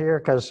quit here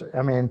because,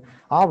 I mean,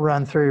 I'll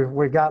run through,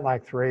 we've got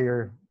like 3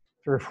 or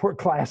 4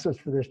 classes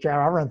for this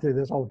chapter. I'll run through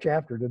this whole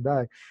chapter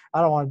today.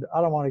 I don't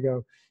want to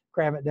go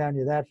cram it down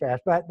you that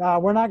fast, but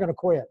we're not going to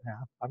quit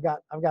now. I've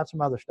got some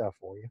other stuff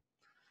for you.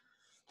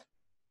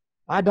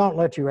 I don't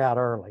let you out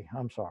early.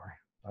 I'm sorry.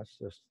 That's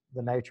just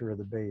the nature of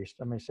the beast.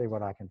 Let me see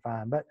what I can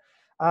find. But,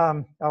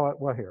 oh,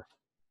 well, here.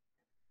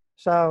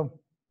 So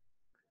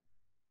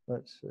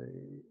let's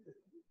see.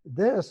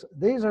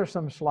 These are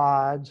some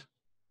slides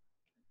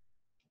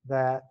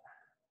that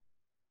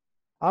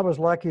I was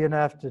lucky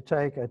enough to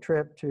take a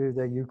trip to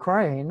the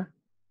Ukraine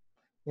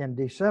in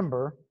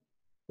December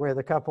with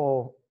a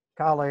couple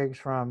colleagues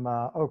from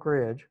Oak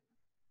Ridge.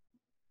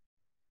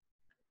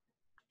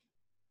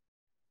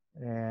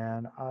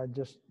 And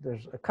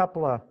there's a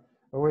couple of,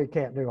 well, we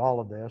can't do all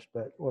of this,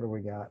 but what do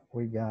we got?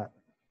 We got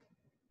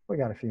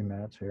a few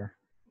minutes here.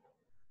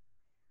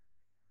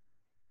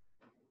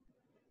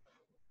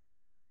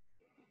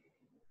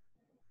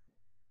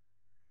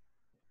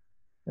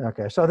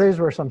 Okay, so these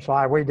were some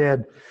slides we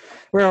did.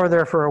 We were over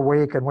there for a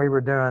week, and we were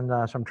doing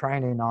some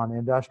training on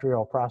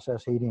industrial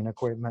process heating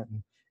equipment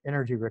and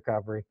energy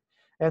recovery.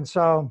 And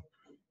so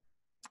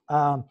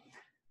I'll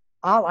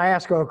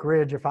ask Oak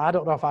Ridge if I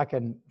don't know if I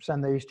can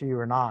send these to you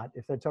or not.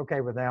 If it's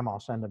okay with them,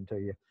 I'll send them to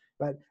you.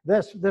 But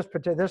this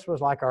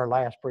was like our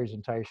last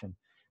presentation.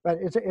 But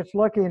it's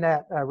looking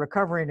at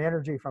recovering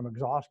energy from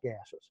exhaust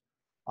gases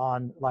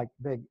on like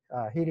big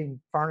heating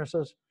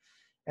furnaces.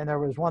 And there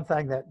was one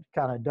thing that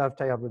kind of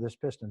dovetailed with this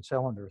piston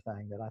cylinder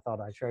thing that I thought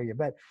I'd show you.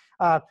 But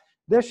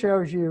this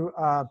shows you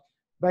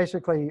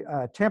basically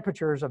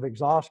temperatures of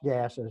exhaust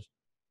gases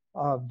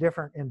of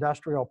different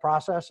industrial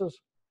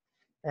processes.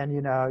 And,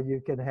 you know, you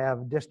can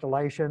have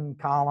distillation,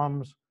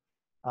 columns,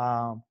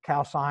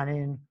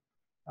 calcining,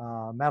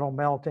 metal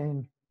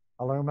melting,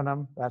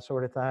 aluminum, that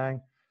sort of thing.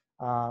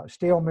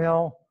 Steel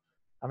mill,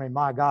 I mean,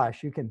 my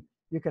gosh, you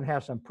can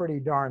have some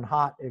pretty darn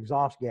hot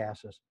exhaust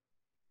gases.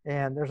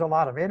 And there's a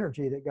lot of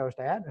energy that goes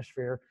to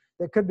atmosphere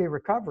that could be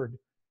recovered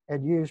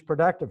and used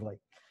productively.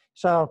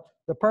 So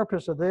the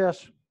purpose of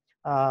this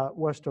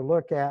was to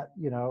look at,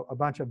 you know, a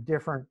bunch of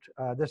different,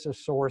 this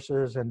is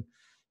sources, and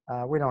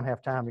we don't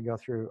have time to go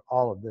through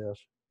all of this.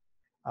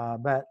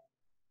 But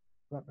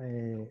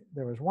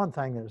there was one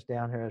thing that was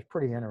down here that's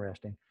pretty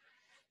interesting.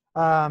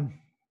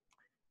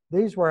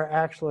 These were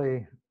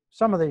actually,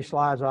 some of these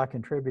slides I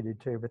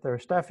contributed to, but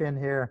there's stuff in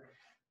here.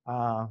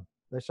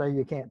 They say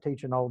you can't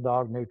teach an old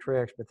dog new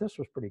tricks, but this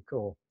was pretty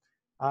cool.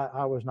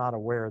 I was not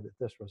aware that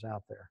this was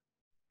out there.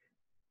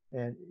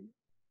 And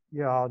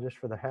you all, just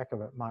for the heck of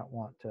it, might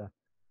want to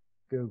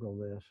Google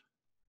this.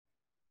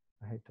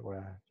 I hate the way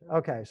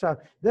okay, so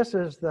this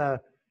is the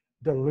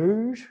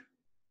deluge.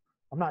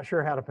 I'm not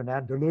sure how to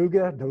pronounce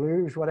it.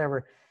 Deluge,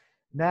 whatever.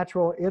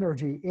 Natural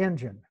energy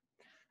engine.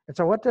 And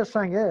so what this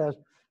thing is,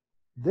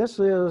 this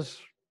is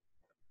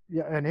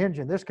an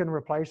engine. This can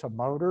replace a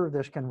motor.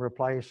 This can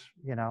replace,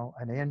 you know,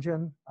 an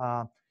engine,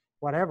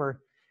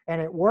 whatever.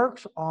 And it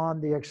works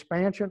on the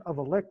expansion of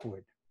a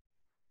liquid.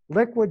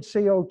 Liquid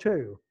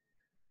CO2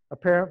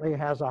 apparently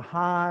has a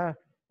high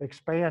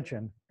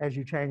expansion as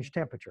you change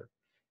temperature.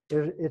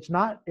 It's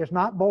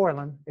not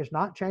boiling. It's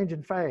not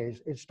changing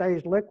phase. It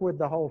stays liquid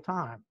the whole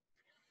time.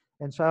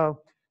 And so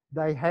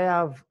they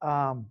have,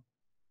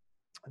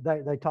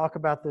 they talk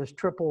about this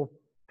triple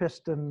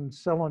piston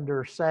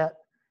cylinder set.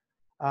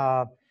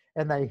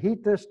 And they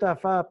heat this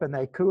stuff up and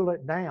they cool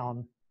it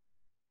down,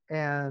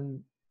 and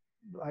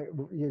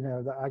you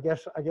know, I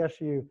guess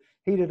you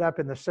heat it up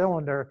in the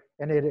cylinder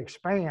and it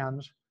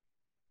expands,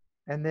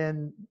 and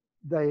then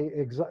they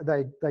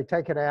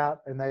take it out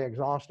and they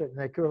exhaust it and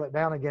they cool it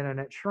down again and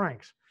it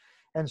shrinks.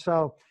 And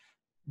so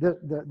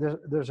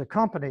there's a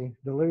company,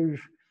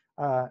 Deluge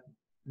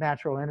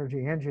Natural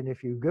Energy Engine.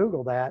 If you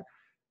Google that,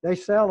 they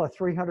sell a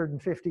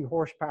 350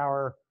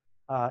 horsepower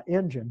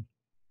engine.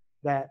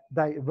 But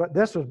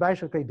this was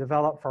basically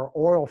developed for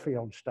oil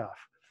field stuff,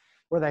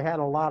 where they had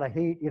a lot of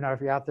heat. You know,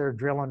 if you're out there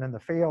drilling in the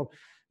field,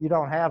 you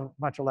don't have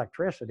much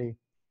electricity.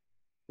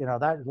 You know,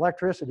 that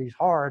electricity is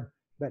hard,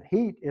 but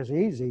heat is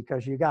easy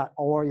because you got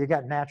oil, you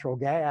got natural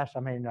gas.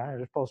 I mean, I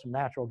just pull some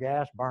natural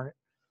gas, burn it,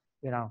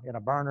 you know, in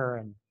a burner,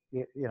 and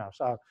you know.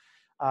 So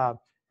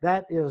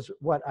that is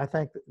what I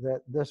think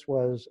that this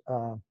was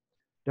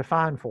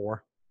defined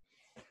for.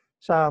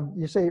 So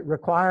you see, it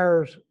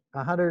requires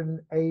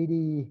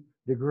 180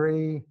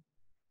 degree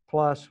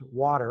plus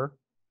water.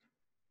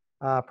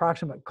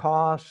 Approximate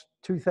cost,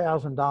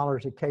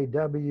 $2,000 a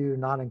kW,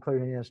 not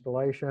including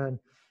installation.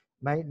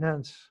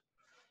 Maintenance,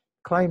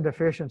 claimed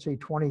efficiency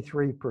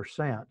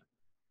 23%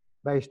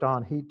 based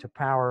on heat to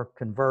power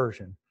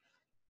conversion,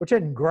 which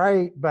isn't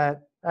great,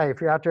 but hey,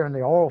 if you're out there in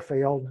the oil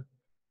field,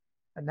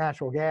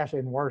 natural gas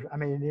isn't worse. I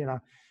mean, you know,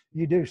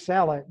 you do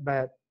sell it,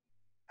 but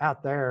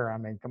out there, I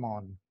mean, come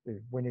on,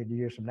 if we need to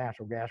use some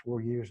natural gas,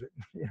 we'll use it.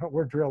 You know,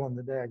 we're drilling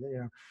the deck, you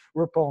know,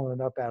 we're pulling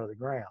it up out of the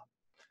ground.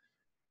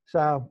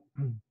 So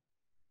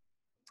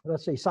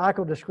let's see,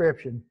 cycle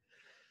description.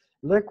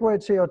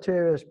 Liquid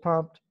CO2 is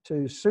pumped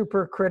to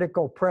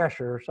supercritical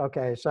pressures.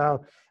 Okay,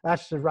 so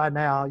that's right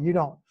now,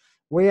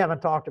 we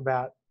haven't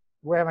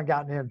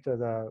gotten into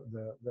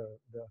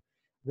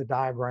the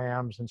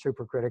diagrams and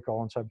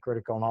supercritical and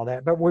subcritical and all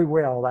that, but we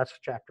will. That's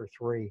chapter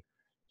 3.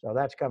 So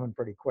that's coming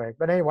pretty quick.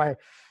 But anyway,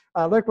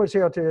 liquid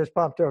CO2 is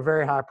pumped to a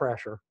very high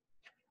pressure,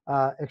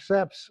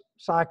 accepts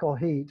cycle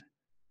heat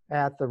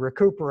at the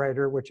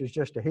recuperator, which is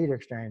just a heat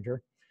exchanger,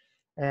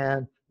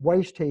 and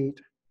waste heat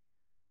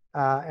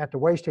at the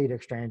waste heat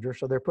exchanger.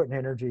 So they're putting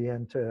energy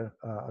into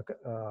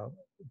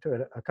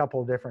a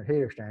couple of different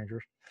heat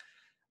exchangers.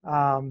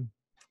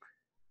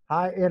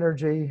 high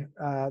energy,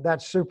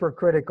 that's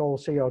supercritical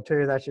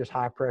CO2, that's just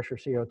high pressure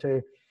CO2,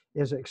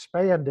 is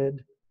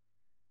expanded,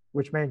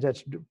 which means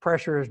its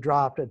pressure is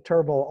dropped at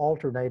turbo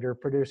alternator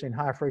producing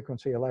high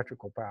frequency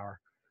electrical power.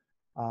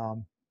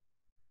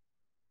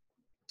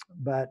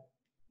 But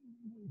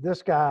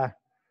this guy,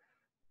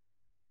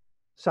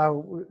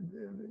 so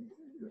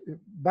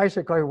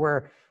basically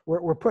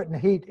we're putting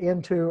heat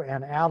into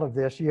and out of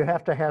this. You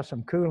have to have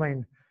some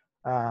cooling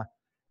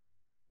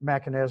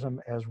mechanism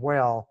as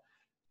well,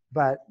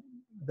 but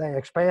the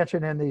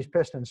expansion in these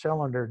piston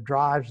cylinder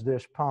drives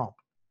this pump,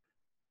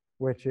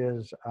 which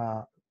is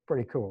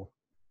pretty cool.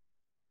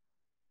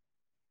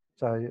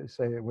 So you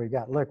see we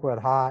got liquid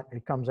hot,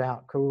 it comes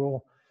out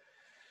cool.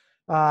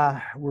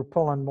 We're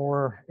pulling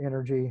more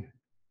energy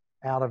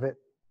out of it,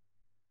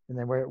 and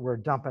then we're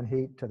dumping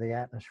heat to the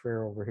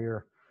atmosphere over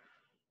here.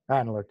 I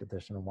hadn't looked at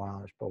this in a while.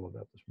 I just pulled it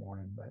up this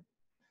morning, but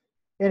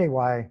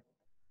anyway,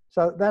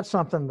 so that's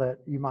something that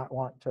you might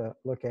want to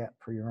look at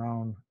for your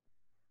own.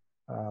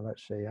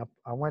 Let's see,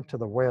 I went to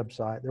the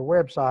website. Their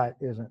website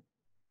isn't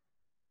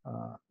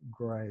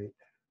great.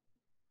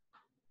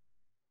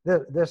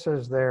 This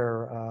is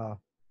their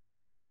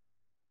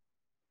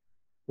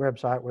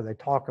website where they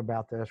talk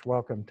about this.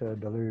 Welcome to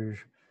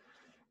Deluge.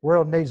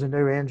 World needs a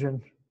new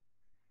engine.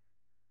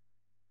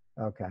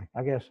 Okay,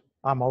 I guess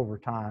I'm over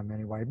time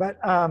anyway, but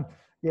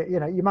you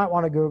know, you might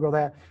want to Google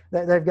that.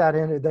 They've got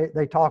in,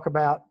 they talk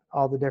about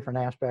all the different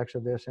aspects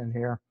of this in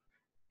here.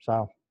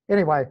 So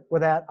anyway,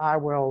 with that, I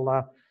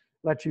will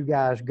let you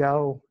guys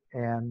go,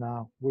 and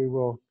we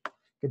will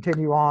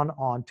continue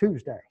on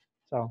Tuesday.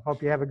 So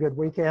hope you have a good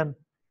weekend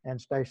and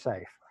stay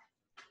safe.